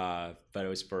 but it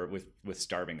was with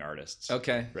starving artists.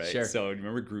 Okay, right. Sure. So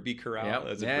remember Groupie Corral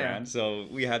as a brand? So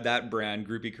we had that brand,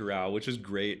 Groupie Corral, which was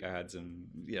great. I had some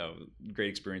great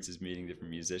experiences meeting different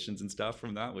musicians and stuff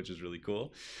from that, which was really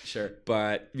cool. Sure.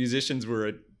 But musicians were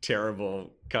a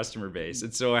terrible customer base,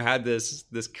 and so I had this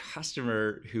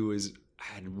customer who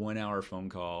had 1 hour phone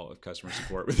call of customer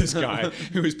support with this guy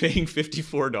who was paying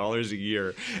 $54 a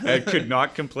year and could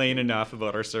not complain enough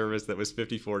about our service that was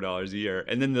 $54 a year.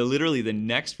 And then literally the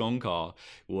next phone call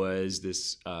was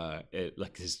this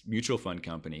this mutual fund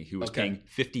company who was paying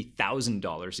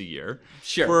 $50,000 a year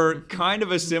for kind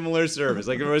of a similar service.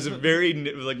 Like it was a very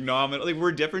nominal, there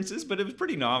were differences, but it was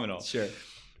pretty nominal. Sure.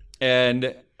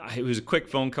 And it was a quick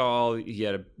phone call. He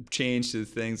had to change to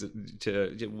things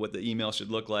to what the email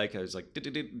should look like. I was like,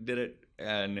 did it,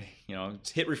 and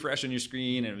hit refresh on your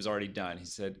screen, and it was already done. He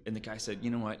said, and the guy said,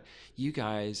 you know what, you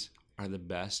guys are the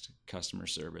best customer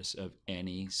service of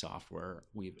any software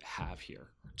we have here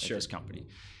at this company.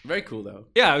 Very cool though.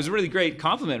 Yeah, it was a really great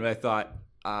compliment. But I thought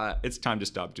it's time to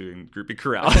stop doing Groupie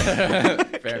Corral.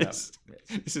 Fair enough.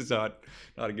 This is not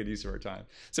a good use of our time.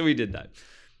 So we did that.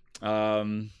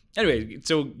 Anyway,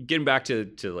 so getting back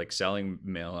to like selling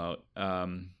mail out,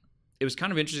 it was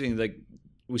kind of interesting. Like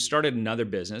we started another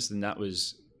business, and that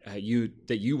was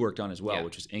you worked on as well,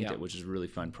 which was Inked It, which is a really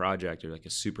fun project, or like a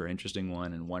super interesting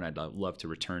one, and one I'd love to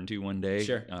return to one day.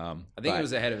 Sure. I think it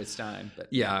was ahead of its time. But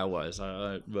yeah, it was.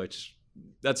 Which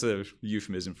that's a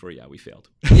euphemism for we failed.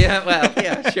 Yeah, well,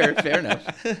 yeah, sure, fair enough.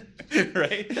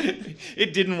 Right?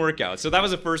 It didn't work out. So that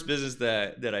was the first business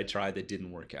that I tried that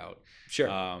didn't work out. Sure.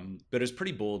 But it was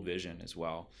pretty bold vision as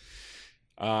well.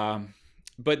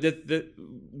 But the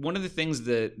one of the things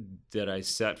that I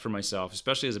set for myself,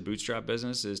 especially as a bootstrap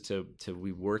business, is to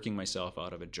be working myself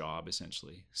out of a job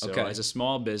essentially. So as a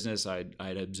small business, I'd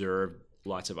observed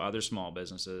lots of other small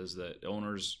businesses that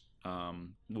owners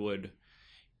would.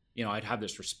 I'd have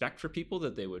this respect for people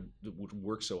that they would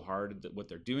work so hard at what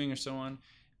they're doing or so on.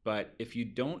 But if you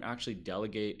don't actually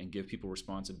delegate and give people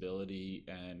responsibility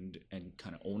and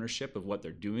kind of ownership of what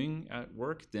they're doing at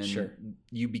work, then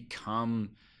you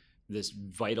become this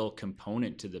vital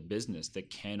component to the business that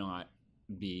cannot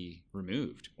be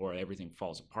removed or everything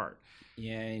falls apart.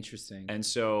 Yeah, interesting. And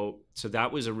so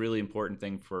that was a really important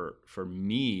thing for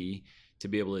me to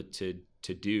be able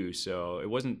to do. So it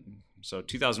wasn't. So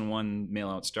 2001 mail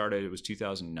out started. It was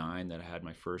 2009 that I had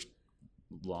my first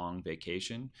long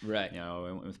vacation. Right. I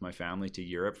went with my family to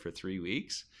Europe for 3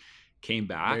 weeks, came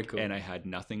back, and I had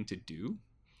nothing to do.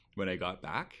 When I got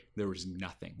back, there was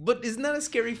nothing. But isn't that a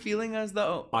scary feeling as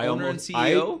the owner and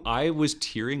CEO? I was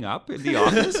tearing up in the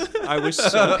office. I was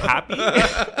so happy.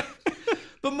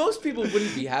 But most people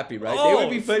wouldn't be happy, right? They would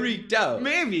be freaked out.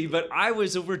 Maybe, but I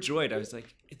was overjoyed. I was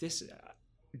like,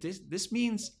 this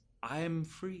means I'm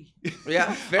free.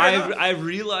 Yeah, fair enough. I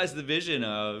realized the vision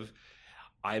of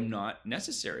I'm not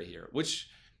necessary here, which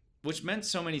meant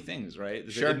so many things,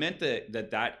 right? Sure. It meant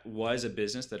that was a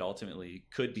business that ultimately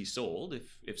could be sold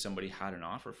if somebody had an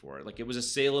offer for it. Like it was a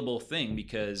saleable thing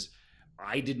because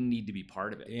I didn't need to be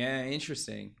part of it. Yeah,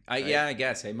 interesting. Right? Yeah, I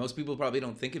guess. Hey, most people probably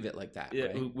don't think of it like that. Yeah,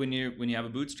 right? when you have a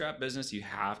bootstrap business, you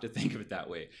have to think of it that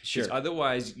way. Sure.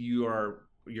 Otherwise, you're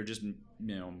just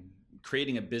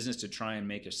creating a business to try and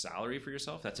make a salary for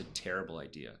yourself. That's a terrible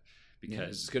idea.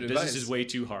 Because business is way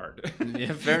too hard.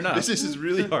 Yeah, fair enough. Business is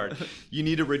really hard. You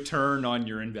need a return on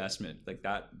your investment. Like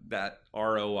that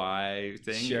ROI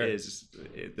thing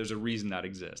there's a reason that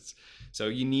exists. So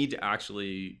you need to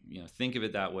actually think of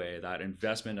it that way. That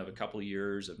investment of a couple of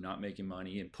years of not making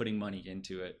money and putting money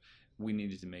into it, we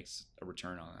needed to make a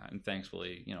return on that. And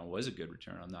thankfully, it was a good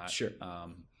return on that. Sure.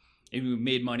 And we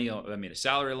made money. I made a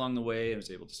salary along the way and was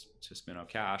able to spin out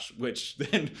cash, which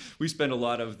then we spent a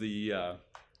lot of the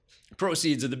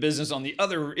proceeds of the business on the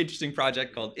other interesting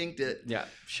project called Inked It. Yeah,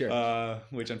 sure.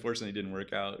 Which unfortunately didn't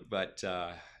work out. But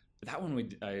that one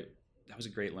that was a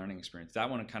great learning experience. That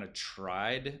one I kind of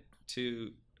tried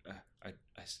to. I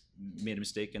made a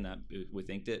mistake in that with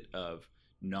Inked It of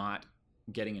not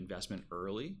getting investment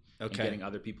early and getting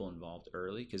other people involved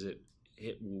early, because it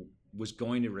was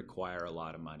going to require a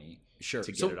lot of money. Sure.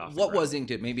 To get it off. So what was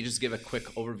Inked It? Maybe just give a quick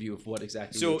overview of what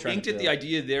exactly. So Inked It, the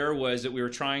idea there was that we were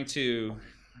trying to.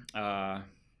 There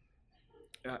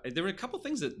were a couple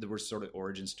things that were sort of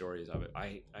origin stories of it.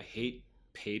 I hate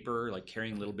paper, like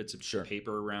carrying little bits of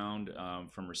paper around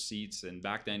from receipts. And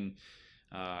back then,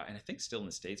 and I think still in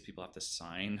the States, people have to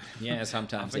sign. Yeah,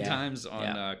 sometimes. Oftentimes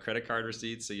on credit card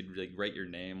receipts. So you'd like write your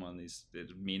name on these,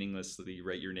 meaninglessly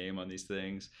write your name on these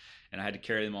things. And I had to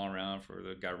carry them all around for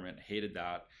the government. I hated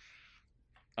that.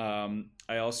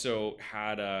 I also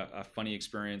had a funny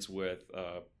experience with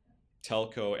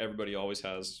telco. Everybody always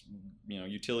has,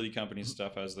 utility companies and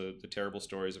stuff has the terrible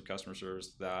stories of customer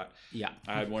service. I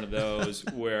had one of those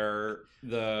where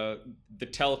the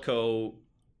telco,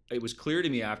 it was clear to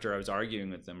me after I was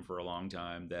arguing with them for a long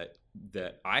time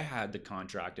that I had the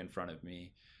contract in front of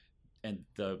me, and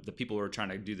the people who were trying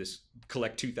to do this,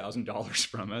 collect $2,000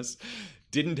 from us,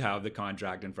 didn't have the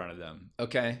contract in front of them.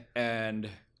 Okay. And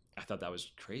I thought that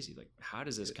was crazy. Like, how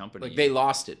does this company... Like, they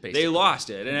lost it, basically. They lost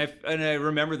it. And I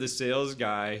remember the sales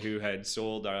guy who had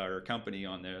sold our company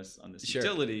on this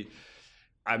utility.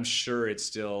 I'm sure it's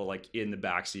still, like, in the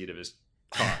backseat of his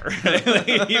car.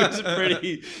 Like,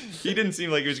 he didn't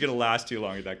seem like he was going to last too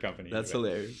long at that company. That's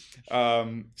hilarious.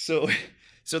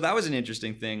 So that was an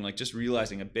interesting thing, like, just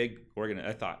realizing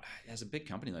I thought, as a big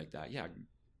company like that,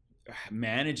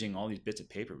 managing all these bits of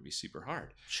paper would be super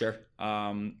hard. Sure.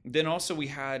 Then also we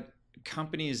had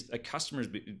customers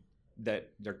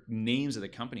that their names of the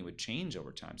company would change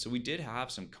over time. So we did have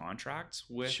some contracts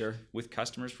with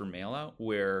customers for mail out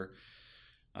where,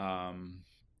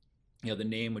 the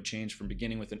name would change from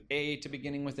beginning with an A to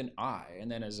beginning with an I.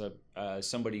 And then as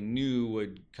somebody new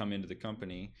would come into the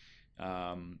company,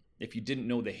 if you didn't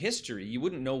know the history, you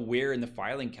wouldn't know where in the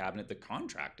filing cabinet the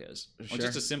contract is. Or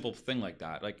just a simple thing like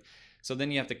that. So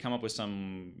then you have to come up with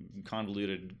some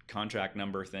convoluted contract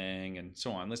number thing and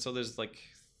so on. So there's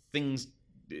things,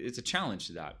 it's a challenge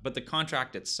to that. But the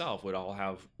contract itself would all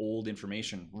have old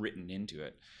information written into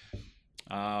it.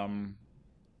 And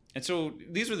so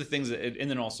these were the things and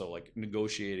then also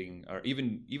negotiating or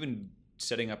even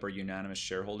setting up our unanimous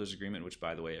shareholders agreement, which,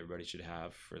 by the way, everybody should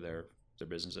have for their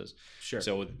businesses. Sure.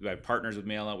 So we have partners with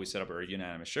MailOut. We set up our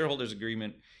unanimous shareholders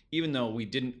agreement. Even though we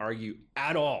didn't argue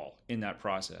at all in that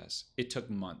process, it took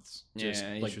months. Just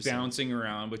bouncing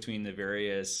around between the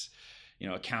various,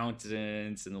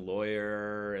 accountants and the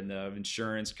lawyer and the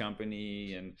insurance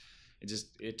company, and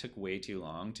it took way too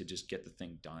long to just get the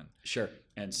thing done. Sure.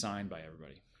 And signed by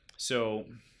everybody. So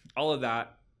all of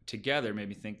that together made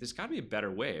me think there's got to be a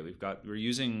better way.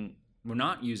 We're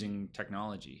not using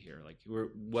technology here.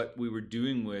 What we were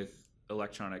doing with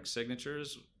electronic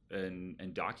signatures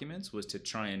and documents was to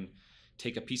try and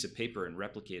take a piece of paper and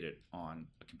replicate it on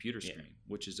a computer screen,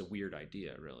 which is a weird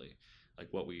idea, really.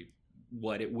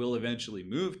 What it will eventually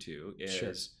move to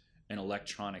is an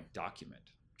electronic document.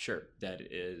 Sure. That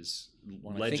is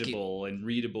legible and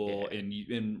readable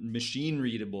and machine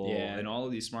readable and all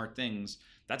of these smart things.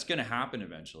 That's going to happen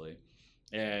eventually.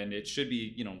 And it should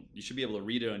be, you should be able to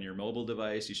read it on your mobile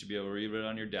device. You should be able to read it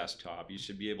on your desktop. You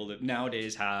should be able to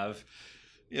nowadays have,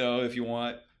 if you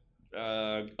want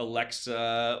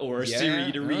Alexa or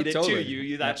Siri to read it to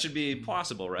you, that should be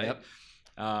possible, right?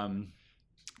 Yep.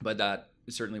 But that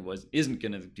certainly isn't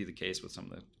going to be the case with some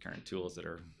of the current tools that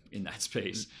are in that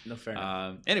space. No, fair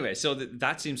enough. Anyway, so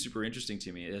that seems super interesting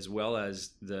to me, as well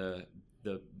as the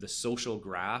social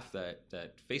graph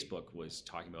that Facebook was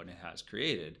talking about and has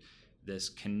created. This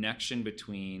connection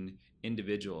between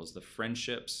individuals, the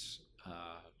friendships,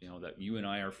 that you and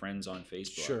I are friends on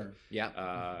Facebook. Sure.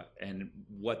 Yeah. And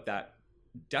what that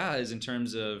does in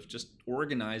terms of just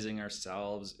organizing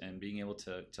ourselves and being able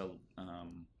to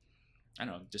I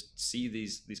don't know, just see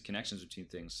these connections between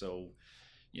things. So,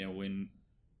 you know,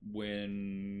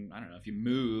 when I don't know, if you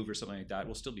move or something like that,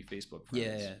 we'll still be Facebook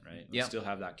friends, right? We'll still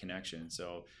have that connection.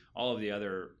 So all of the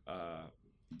other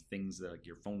things that, like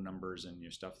your phone numbers and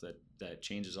your stuff that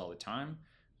changes all the time,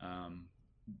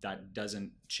 that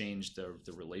doesn't change the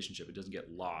relationship. It doesn't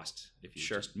get lost if you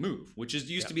just move, which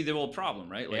used to be the old problem,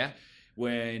 right? Like,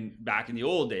 when back in the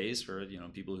old days, for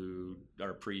people who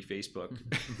are pre-Facebook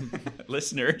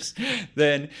listeners,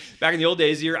 then back in the old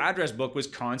days, your address book was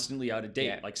constantly out of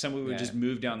date. Like someone would just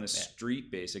move down the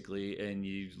street basically, and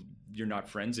you're not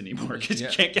friends anymore because you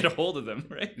can't get a hold of them,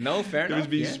 right? No, fair enough. It would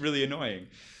be really annoying.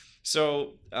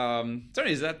 So,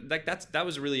 anyways, that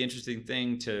was a really interesting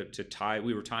thing to tie.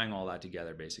 We were tying all that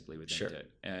together basically with Inktit,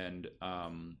 and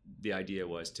the idea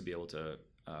was to be able to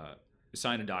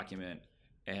sign a document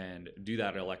and do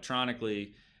that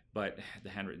electronically, but the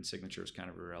handwritten signature was kind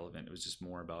of irrelevant. It was just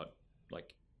more about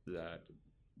like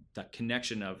that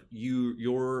connection of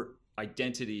your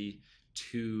identity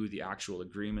to the actual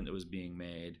agreement that was being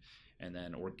made, and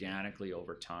then organically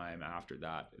over time after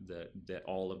that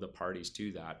all of the parties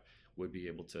to that would be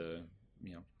able to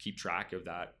keep track of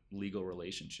that legal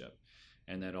relationship,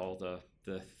 and that all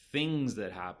the things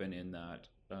that happen in that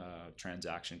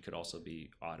transaction could also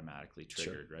be automatically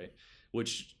triggered, right?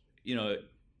 Which,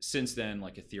 since then,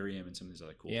 like Ethereum and some of these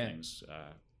other cool things,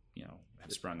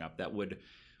 have sprung up that would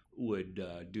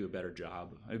do a better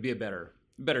job. It would be a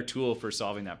better tool for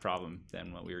solving that problem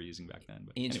than what we were using back then.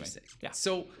 But interesting. Anyway, yeah.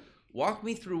 So walk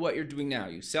me through what you're doing now.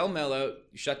 You sell Mellout,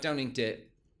 you shut down Inktit.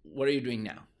 What are you doing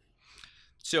now?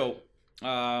 So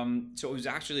it was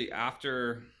actually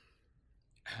after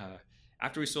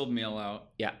we sold Mellout.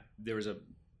 Yeah, there was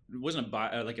it wasn't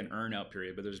like an earn out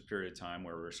period, but there was a period of time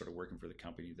where we were sort of working for the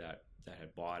company that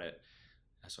had bought it.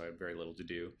 So I had very little to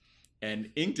do. And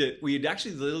Inktit, we had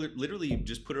actually literally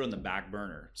just put it on the back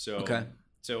burner. So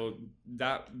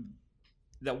that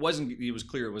wasn't, it was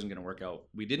clear it wasn't going to work out.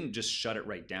 We didn't just shut it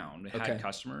right down. It had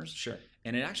customers. Sure.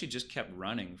 And it actually just kept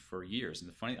running for years.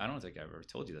 And I don't think I've ever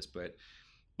told you this, but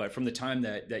from the time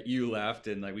that you left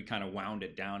and like we kind of wound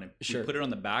it down and we put it on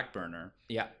the back burner.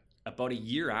 Yeah. About a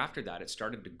year after that, it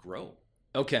started to grow.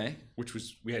 Okay. Which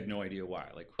was, we had no idea why.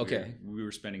 Like, we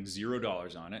were spending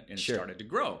 $0 on it and it started to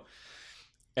grow.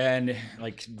 And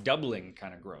like doubling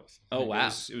kind of growth. Oh,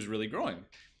 wow. It was really growing.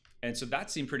 And so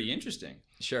that seemed pretty interesting.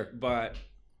 Sure. But,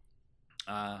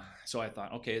 so I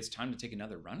thought, okay, it's time to take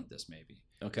another run at this maybe.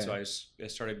 Okay. So I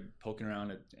started poking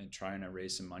around and trying to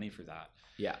raise some money for that.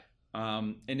 Yeah.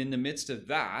 And in the midst of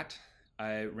that,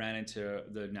 I ran into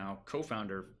the now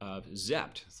co-founder of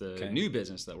Zept, the new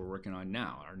business that we're working on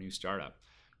now, our new startup.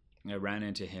 I ran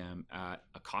into him at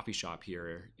a coffee shop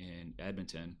here in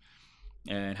Edmonton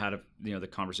and had the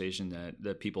conversation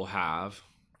that people have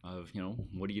of,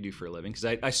 what do you do for a living?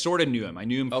 Because I sort of knew him. I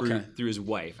knew him through his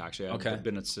wife, actually. I've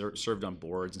been served on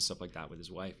boards and stuff like that with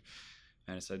his wife.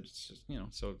 And I said,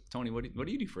 so Tony, what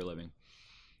do you do for a living?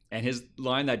 And his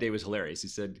line that day was hilarious. He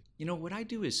said, what I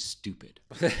do is stupid.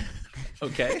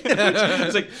 Okay.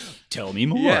 It's like, tell me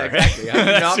more. Yeah, exactly.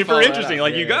 That's super interesting.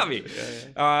 Like, you got me.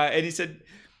 Yeah. And he said,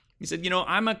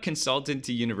 I'm a consultant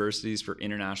to universities for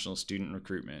international student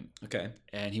recruitment. Okay.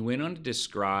 And he went on to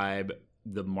describe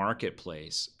the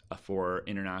marketplace for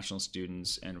international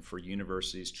students and for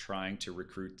universities trying to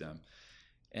recruit them,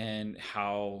 and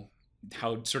how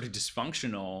sort of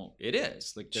dysfunctional it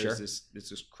is. Like, there's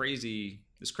this crazy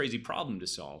problem to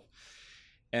solve.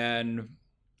 And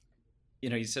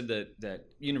he said that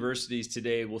universities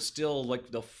today will still,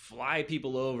 like, they'll fly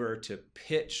people over to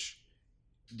pitch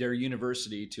their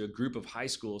university to a group of high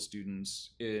school students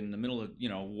in the middle of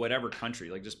whatever country.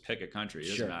 Like, just pick a country, it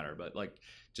doesn't matter, but like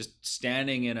just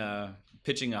standing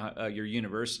pitching your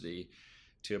university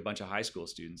to a bunch of high school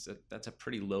students, that's a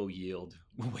pretty low yield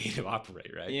way to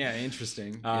operate, right? Yeah,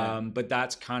 interesting. But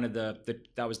that's kind of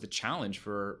that was the challenge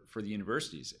for the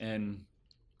universities. And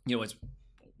it's,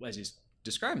 as he's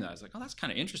describing that, I was like, oh, that's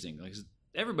kind of interesting. Like,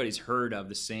 everybody's heard of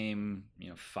the same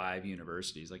 5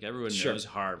 universities. Like, everyone knows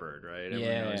Harvard, right?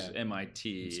 Everyone knows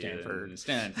MIT, Stanford,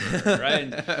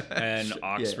 right? And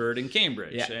Oxford and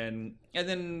Cambridge. Yeah. And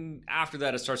then after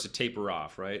that, it starts to taper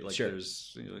off, right? Like,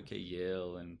 there's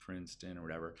Yale and Princeton or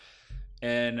whatever.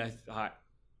 And I thought,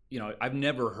 I've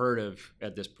never heard of,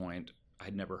 at this point,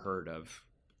 I'd never heard of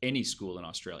any school in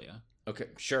Australia. Okay,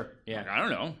 sure. Yeah. Like, I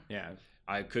don't know. Yeah.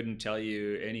 I couldn't tell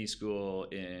you any school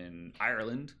in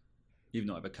Ireland, even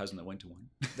though I have a cousin that went to one.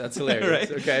 That's hilarious.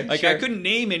 Right? Okay. Like, I couldn't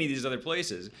name any of these other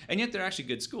places, and yet they're actually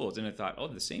good schools. And I thought, oh,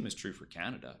 the same is true for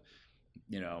Canada.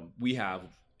 We have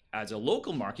as a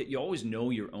local market, you always know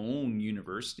your own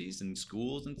universities and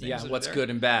schools and things. Yeah, what's good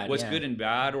and bad. What's good and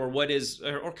bad, or what is,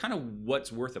 or kind of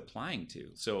what's worth applying to.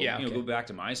 So, go back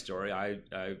to my story. I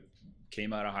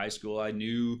came out of high school. I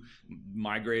knew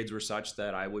my grades were such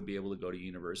that I would be able to go to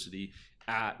university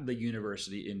at the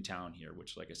university in town here,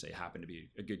 which, like I say, happened to be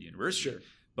a good university. Sure.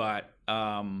 But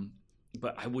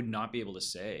I would not be able to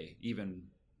say, even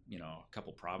a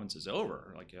couple provinces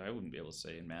over, like I wouldn't be able to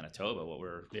say in Manitoba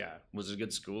was it a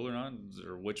good school or not,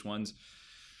 or which one's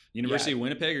University of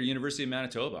Winnipeg or University of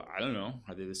Manitoba. I don't know.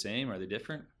 Are they the same? Are they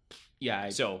different? Yeah.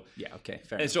 Fair.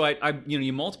 And enough. so I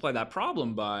you multiply that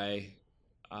problem by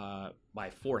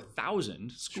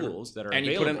 4,000 schools that are and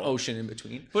available. You put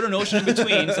an ocean in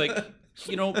between. It's like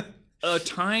a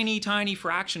tiny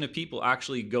fraction of people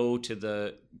actually go to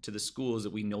the schools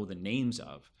that we know the names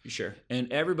of. Sure.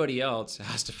 And everybody else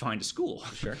has to find a school.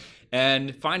 Sure.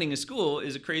 And finding a school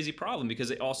is a crazy problem because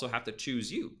they also have to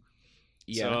choose you.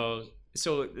 Yeah.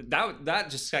 So that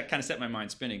just kind of set my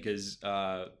mind spinning, because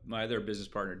my other business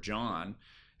partner, John,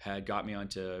 had got me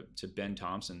onto Ben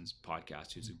Thompson's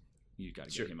podcast, you got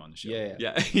to get him on the show. Yeah.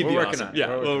 We're working on it.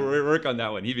 Yeah, we'll work on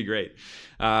that one. He'd be great.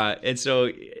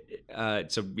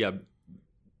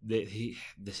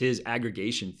 His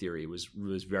aggregation theory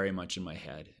was very much in my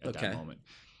head at that moment.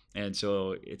 And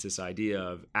so it's this idea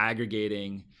of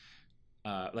aggregating,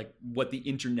 like what the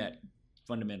internet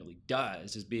fundamentally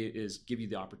does is give you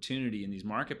the opportunity in these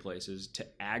marketplaces to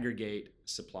aggregate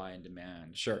supply and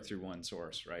demand through one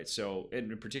source, right? So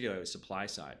in particular, the supply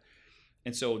side.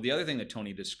 And so the other thing that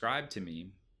Tony described to me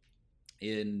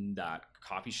in that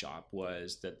coffee shop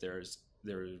was that there's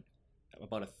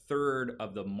about a third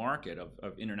of the market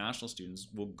of international students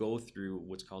will go through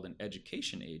what's called an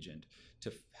education agent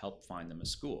to help find them a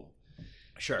school.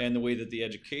 Sure. And the way that the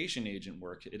education agent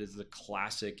works, it is the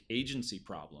classic agency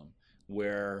problem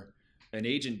where an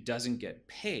agent doesn't get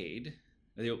paid.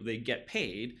 They get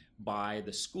paid by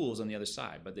the schools on the other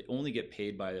side, but they only get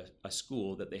paid by a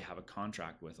school that they have a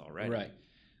contract with already. Right.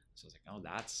 So I was like, oh,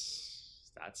 that's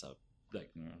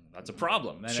a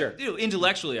problem. And sure.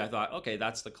 Intellectually, I thought, okay,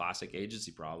 that's the classic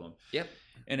agency problem. Yep.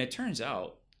 And it turns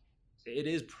out it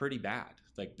is pretty bad.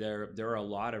 Like there are a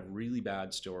lot of really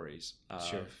bad stories.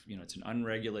 Sure. It's an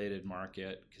unregulated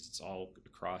market because it's all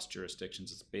across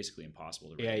jurisdictions. It's basically impossible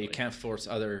to regulate. Yeah, you can't force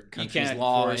other countries'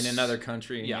 law in another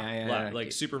country.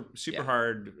 Like super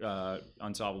hard,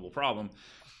 unsolvable problem.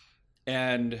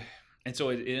 And so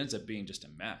it ends up being just a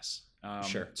mess.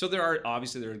 Sure. So there are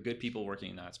good people working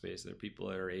in that space. There are people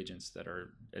that are agents, that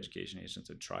are education agents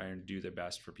that try and do their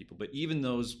best for people. But even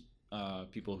those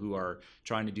people who are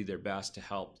trying to do their best to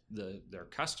help their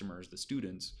customers, the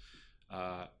students,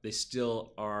 they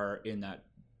still are in that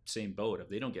same boat of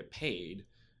they don't get paid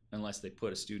unless they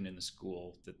put a student in the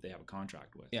school that they have a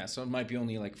contract with. Yeah, so it might be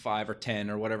only like 5 or 10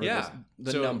 or whatever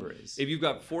the number is. If you've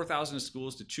got 4,000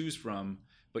 schools to choose from,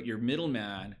 but your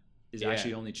middleman is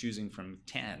actually only choosing from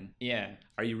 10. Yeah.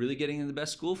 Are you really getting in the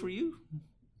best school for you?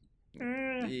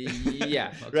 Yeah. Okay.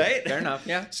 Right? Fair enough.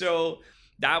 Yeah. So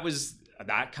that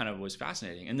kind of was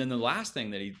fascinating. And then the last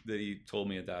thing that he told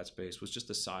me at that space was just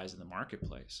the size of the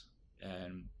marketplace.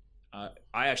 And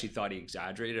I actually thought he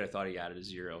exaggerated. I thought he added a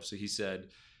zero. So he said,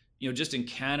 just in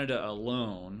Canada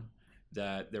alone,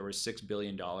 that there was $6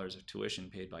 billion of tuition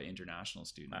paid by international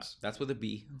students. That's with a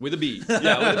B. With a B.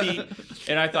 Yeah, with a B.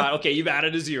 And I thought, okay, you've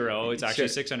added a zero. It's actually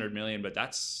 600 million, but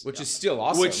which is still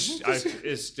awesome. Which I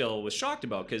still was shocked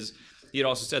about, because he had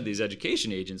also said these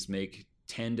education agents make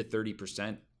 10 to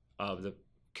 30% of the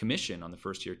commission on the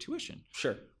first year tuition.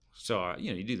 Sure. So,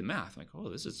 you do the math, like, oh,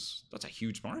 that's a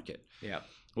huge market. Yeah.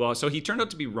 Well, so he turned out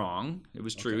to be wrong. It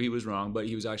was true. Okay. He was wrong, but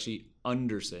he was actually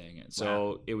undersaying it.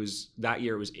 So it was, that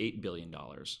year it was $8 billion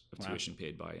of tuition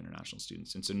paid by international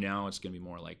students. And so now it's going to be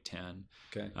more like 10,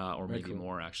 or maybe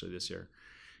more actually this year.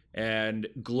 And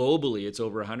globally, it's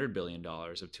over $100 billion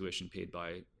of tuition paid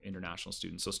by international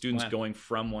students. So students going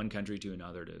from one country to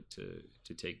another to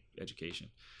take education,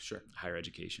 higher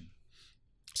education.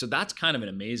 So that's kind of an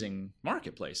amazing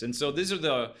marketplace. And so these are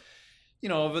the,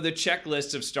 of the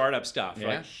checklists of startup stuff. Yeah.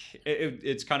 Like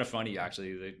it's kind of funny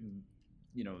actually that,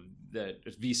 the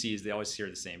VCs, they always hear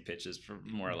the same pitches for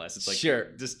more or less. It's like,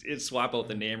 just swap out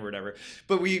the name or whatever.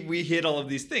 But we hit all of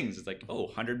these things. It's like,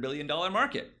 $100 billion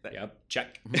market. Yep.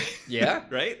 Check. Yeah.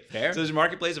 Right? Fair. So there's a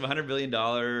marketplace of $100 billion.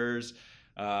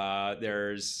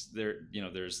 There's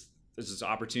this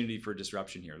opportunity for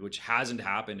disruption here, which hasn't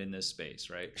happened in this space,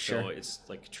 right? Sure. So it's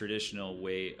like a traditional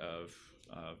way of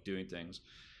doing things.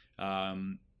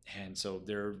 And so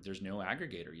there's no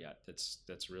aggregator yet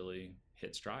that's really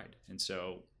hit stride. And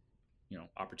so,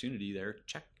 opportunity there,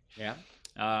 check. Yeah.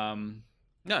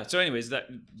 No. So anyways,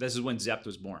 this is when Zept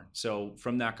was born. So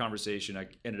from that conversation, I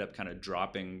ended up kind of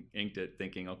dropping Inked it,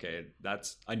 thinking, okay,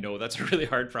 I know that's a really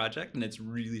hard project and it's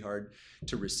really hard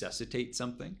to resuscitate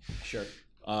something. Sure.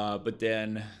 But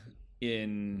then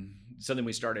in something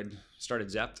we started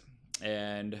Zept,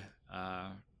 and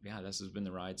this has been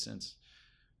the ride since.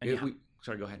 And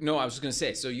sorry, go ahead. No, I was just going to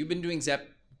say, so you've been doing Zept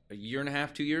a year and a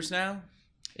half, 2 years now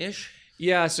ish?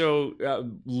 Yeah. So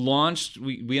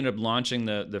we ended up launching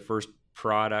the first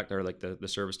product, or like the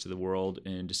service, to the world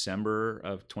in December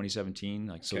of 2017.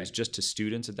 Like, so It was just to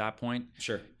students at that point.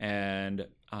 Sure. And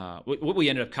what we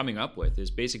ended up coming up with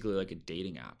is basically like a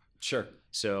dating app. Sure.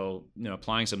 So,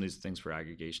 applying some of these things for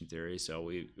aggregation theory. So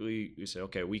we said,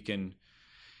 okay,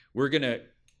 we're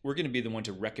gonna be the one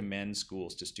to recommend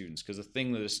schools to students, because the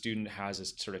thing that a student has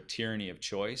is sort of tyranny of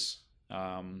choice.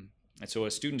 And so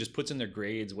a student just puts in their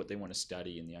grades what they want to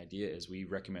study, and the idea is we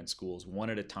recommend schools one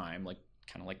at a time,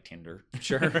 kind of like Tinder.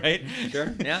 Sure. Right?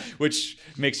 Sure. Yeah. Which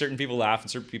makes certain people laugh and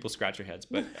certain people scratch their heads.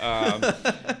 But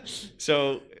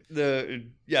so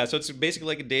it's basically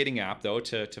like a dating app, though,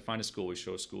 to find a school. We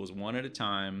show schools one at a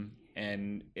time,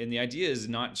 and the idea is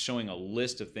not showing a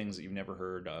list of things that you've never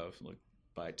heard of,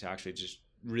 but to actually just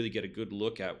really get a good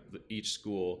look at each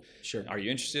school. Sure. Are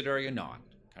you interested or are you not,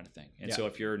 kind of thing. And so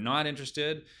if you're not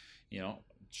interested,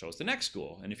 show us the next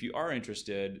school. And if you are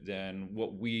interested, then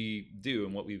what we do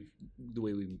and the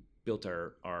way we built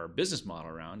our business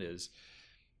model around is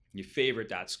you favorite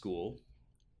that school,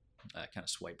 kind of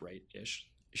swipe right-ish.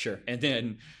 Sure. And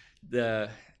then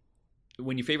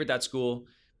when you favorite that school,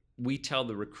 we tell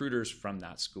the recruiters from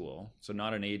that school, so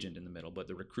not an agent in the middle, but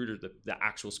the recruiter, the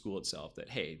actual school itself, that,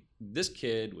 hey, this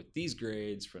kid with these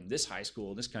grades from this high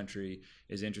school in this country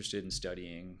is interested in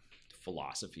studying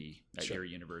philosophy at your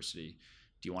university.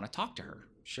 Do you want to talk to her?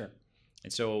 Sure.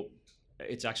 And so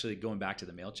it's actually going back to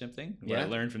the MailChimp thing. What I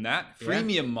learned from that,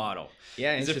 freemium model.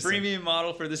 Yeah, it's a freemium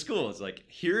model for the school. It's like,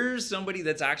 here's somebody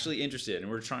that's actually interested, and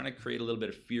we're trying to create a little bit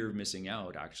of fear of missing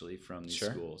out, actually, from these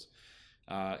schools.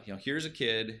 Here's a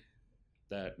kid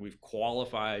that we've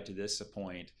qualified to this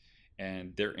point,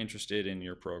 and they're interested in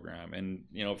your program. And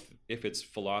if it's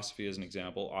philosophy as an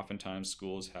example, oftentimes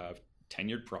schools have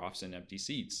tenured profs and empty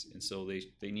seats, and so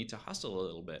they need to hustle a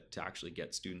little bit to actually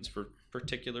get students for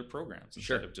particular programs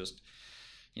instead of just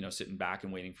sitting back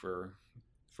and waiting for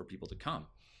people to come.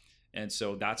 And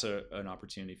so that's an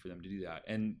opportunity for them to do that.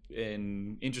 And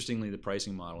interestingly, the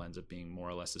pricing model ends up being more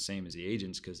or less the same as the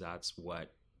agents, because that's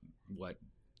what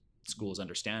schools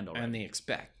understand already and they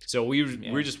expect. So we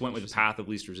just went with the path of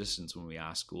least resistance when we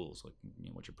asked schools, like,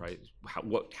 what's your price?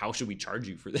 How should we charge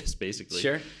you for this, basically?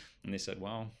 Sure. And they said,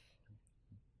 well,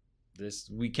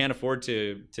 we can't afford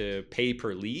to pay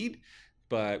per lead,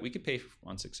 but we could pay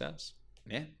on success.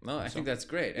 Yeah, no, I think that's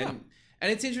great. And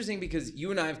it's interesting because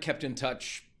you and I have kept in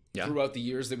touch throughout the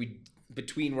years that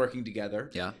between working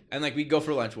together. Yeah. And we'd go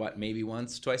for lunch, maybe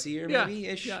once, twice a year,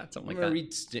 maybe-ish? Yeah, something like that.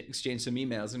 We'd exchange some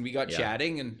emails, and we got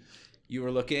chatting, and you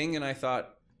were looking, and I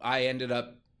thought I ended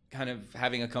up kind of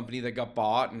having a company that got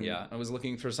bought, and I was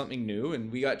looking for something new,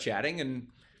 and we got chatting, and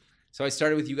so I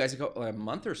started with you guys a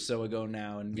month or so ago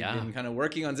now, and we've been kind of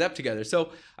working on Zept together.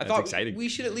 So I thought we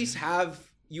should at least have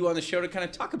you on the show to kind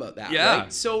of talk about that. Yeah.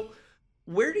 Right? So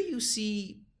where do you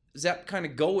see Zept kind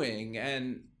of going?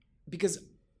 And because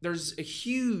there's a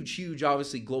huge,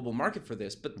 obviously, global market for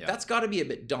this, but that's got to be a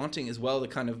bit daunting as well to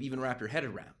kind of even wrap your head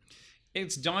around.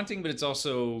 It's daunting, but it's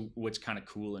also what's kind of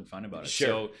cool and fun about it. Sure.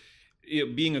 So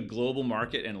being a global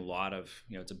market and a lot of,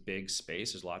 it's a big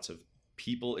space, there's lots of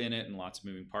people in it and lots of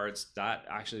moving parts, that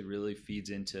actually really feeds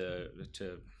into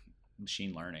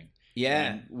machine learning.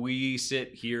 Yeah. And we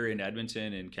sit here in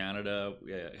Edmonton in Canada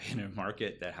in a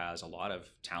market that has a lot of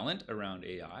talent around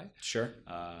AI. Sure.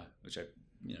 Which I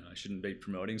shouldn't be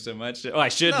promoting so much. Oh, I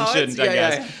shouldn't, I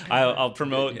guess. Yeah. I'll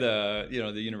promote the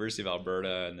University of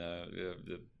Alberta and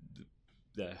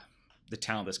the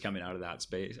talent that's coming out of that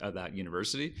space, of that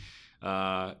university.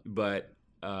 But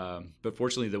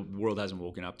fortunately, the world hasn't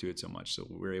woken up to it so much, so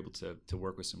we're able to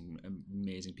work with some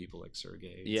amazing people like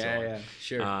Sergey.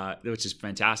 Sure. Which is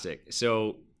fantastic.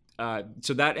 So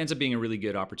that ends up being a really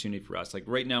good opportunity for us. Like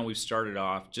right now, we've started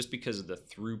off just because of the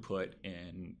throughput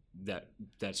and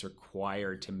that's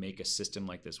required to make a system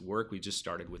like this work. We just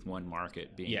started with one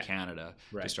market, being Canada,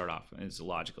 to start off, and it's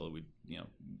logical. We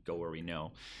go where we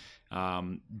know,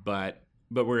 but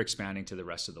we're expanding to the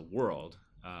rest of the world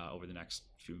over the next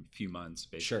few months,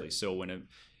 basically. Sure. So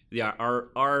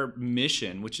our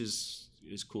mission, which is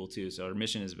cool too. So our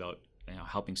mission is about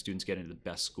helping students get into the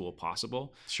best school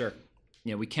possible. Sure.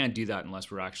 We can't do that unless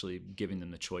we're actually giving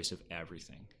them the choice of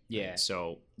everything. Yeah. Right?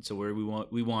 So where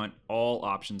we want all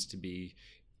options to be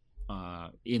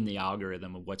in the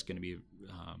algorithm of what's going to be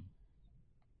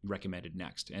recommended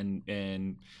next.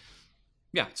 And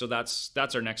yeah, so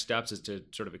that's our next steps, is to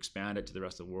sort of expand it to the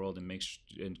rest of the world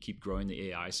and keep growing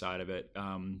the AI side of it.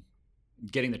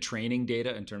 Getting the training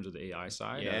data in terms of the AI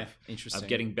side, interesting. Of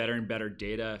getting better and better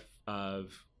data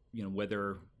of, you know,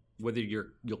 whether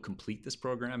you'll complete this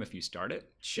program if you start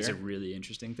it. Is a really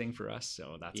interesting thing for us.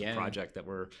 So that's a project that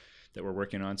we're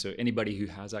working on. So anybody who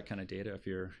has that kind of data, if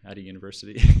you're at a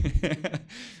university,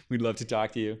 we'd love to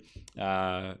talk to you.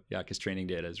 Because training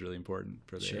data is really important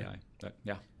for the AI. But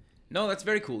yeah. No, that's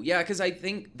very cool. Yeah, because I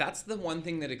think that's the one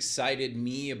thing that excited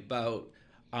me about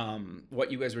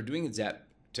what you guys were doing at Zept,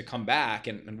 to come back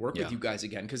and work with you guys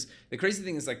again. Because the crazy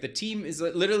thing is, like, the team is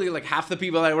literally like half the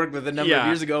people I worked with a number of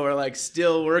years ago are like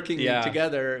still working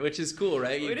together, which is cool,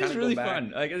 right? It is really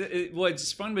fun. Like,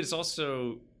 it's fun, but it's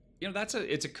also, you know,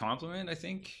 it's a compliment, I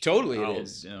think. Totally, it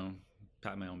is. You know,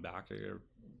 pat my own back.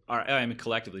 I mean,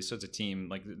 collectively, so it's a team.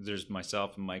 Like, there's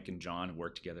myself and Mike and John who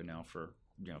work together now for,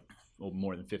 you know,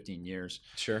 more than 15 years.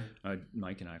 Sure.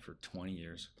 Mike and I for 20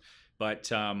 years.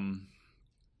 But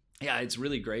yeah, it's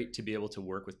really great to be able to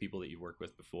work with people that you worked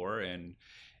with before. And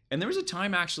there was a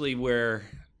time actually where,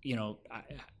 you know,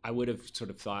 I would have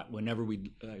sort of thought whenever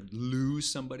we lose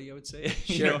somebody, I would say,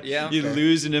 you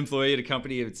lose an employee at a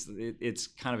company, it's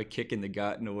kind of a kick in the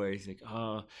gut in a way. You think,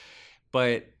 oh,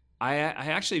 but I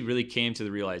actually really came to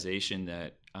the realization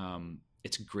that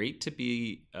it's great to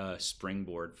be a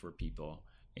springboard for people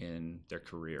in their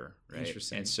career, right?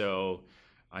 Interesting. And so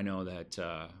I know that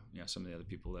you know, some of the other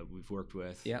people that we've worked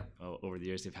with over the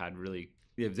years,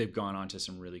 they've gone on to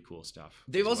some really cool stuff.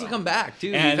 They've also come back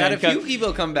too. And we've had a few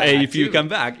people come back. A few come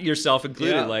back, yourself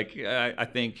included. Yeah. Like I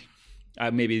think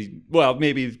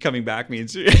maybe coming back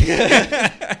means is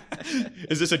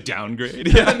this a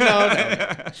downgrade?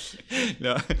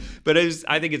 No. But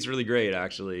I think it's really great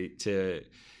actually to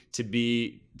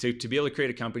be able to create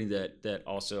a company that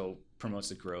also promotes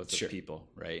the growth of people,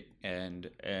 right? And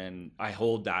I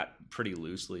hold that pretty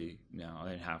loosely now,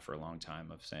 and have for a long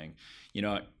time, of saying, you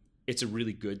know, it's a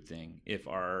really good thing if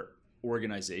our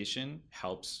organization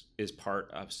is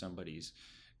part of somebody's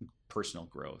personal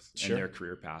growth and their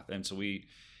career path. And so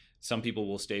some people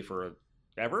will stay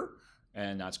forever,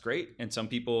 and that's great. And some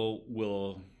people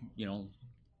will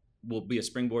be a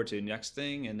springboard to the next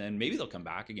thing, and then maybe they'll come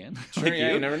back again. Sure,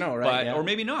 you never know, right? Or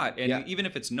maybe not. And even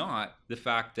if it's not, the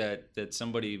fact that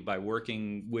somebody, by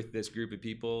working with this group of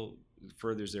people,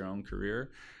 furthers their own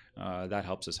career, that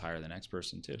helps us hire the next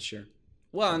person too. Sure.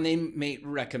 Well, and they may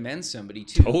recommend somebody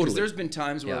too. Totally. Because there's been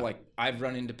times where like I've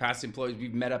run into past employees,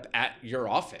 we've met up at your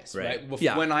office, right?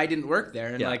 When I didn't work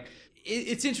there. And like,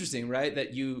 it's interesting, right?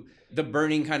 That the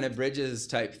burning kind of bridges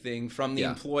type thing from the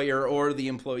employer or the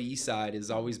employee side has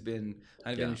always been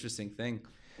kind of an interesting thing.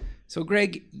 So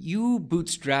Gregg, you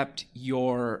bootstrapped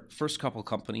your first couple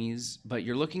companies, but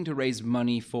you're looking to raise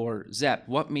money for Zept.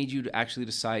 What made you to actually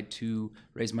decide to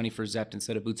raise money for Zept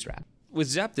instead of bootstrap? With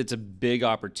Zept, it's a big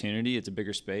opportunity. It's a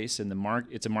bigger space, and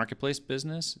it's a marketplace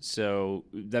business. So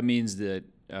that means that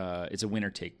it's a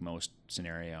winner-take-most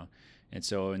scenario. And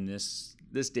so in this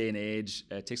day and age,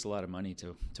 it takes a lot of money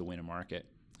to win a market.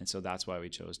 And so that's why we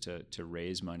chose to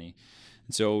raise money.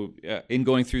 And so in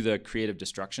going through the Creative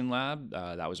Destruction Lab,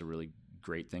 that was a really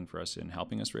great thing for us in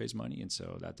helping us raise money. And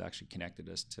so that actually connected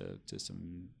us to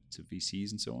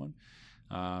VCs and so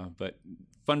on. But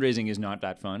fundraising is not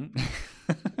that fun.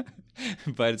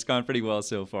 But it's gone pretty well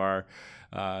so far.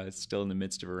 It's still in the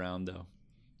midst of a round, though.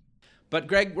 But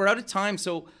Gregg, we're out of time,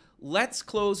 so let's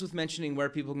close with mentioning where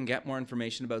people can get more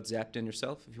information about Zept and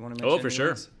yourself, if you want to mention. Oh, for sure.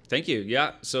 Else. Thank you.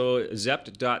 Yeah, so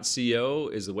zept.co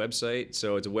is the website.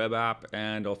 So it's a web app,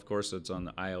 and of course it's on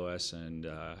the iOS and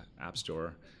App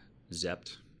Store,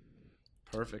 Zept.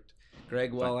 Perfect.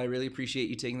 Gregg, well, I really appreciate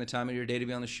you taking the time of your day to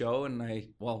be on the show, and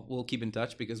we'll keep in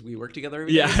touch because we work together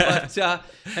every day. But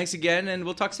thanks again, and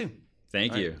we'll talk soon.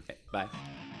 Thank you. Okay, bye.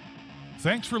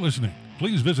 Thanks for listening.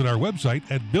 Please visit our website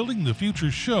at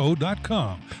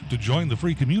buildingthefutureshow.com to join the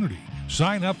free community,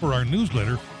 sign up for our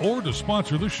newsletter, or to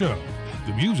sponsor the show.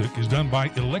 The music is done by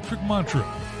Electric Mantra.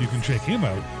 You can check him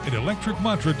out at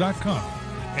electricmantra.com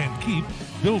and keep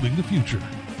building the future.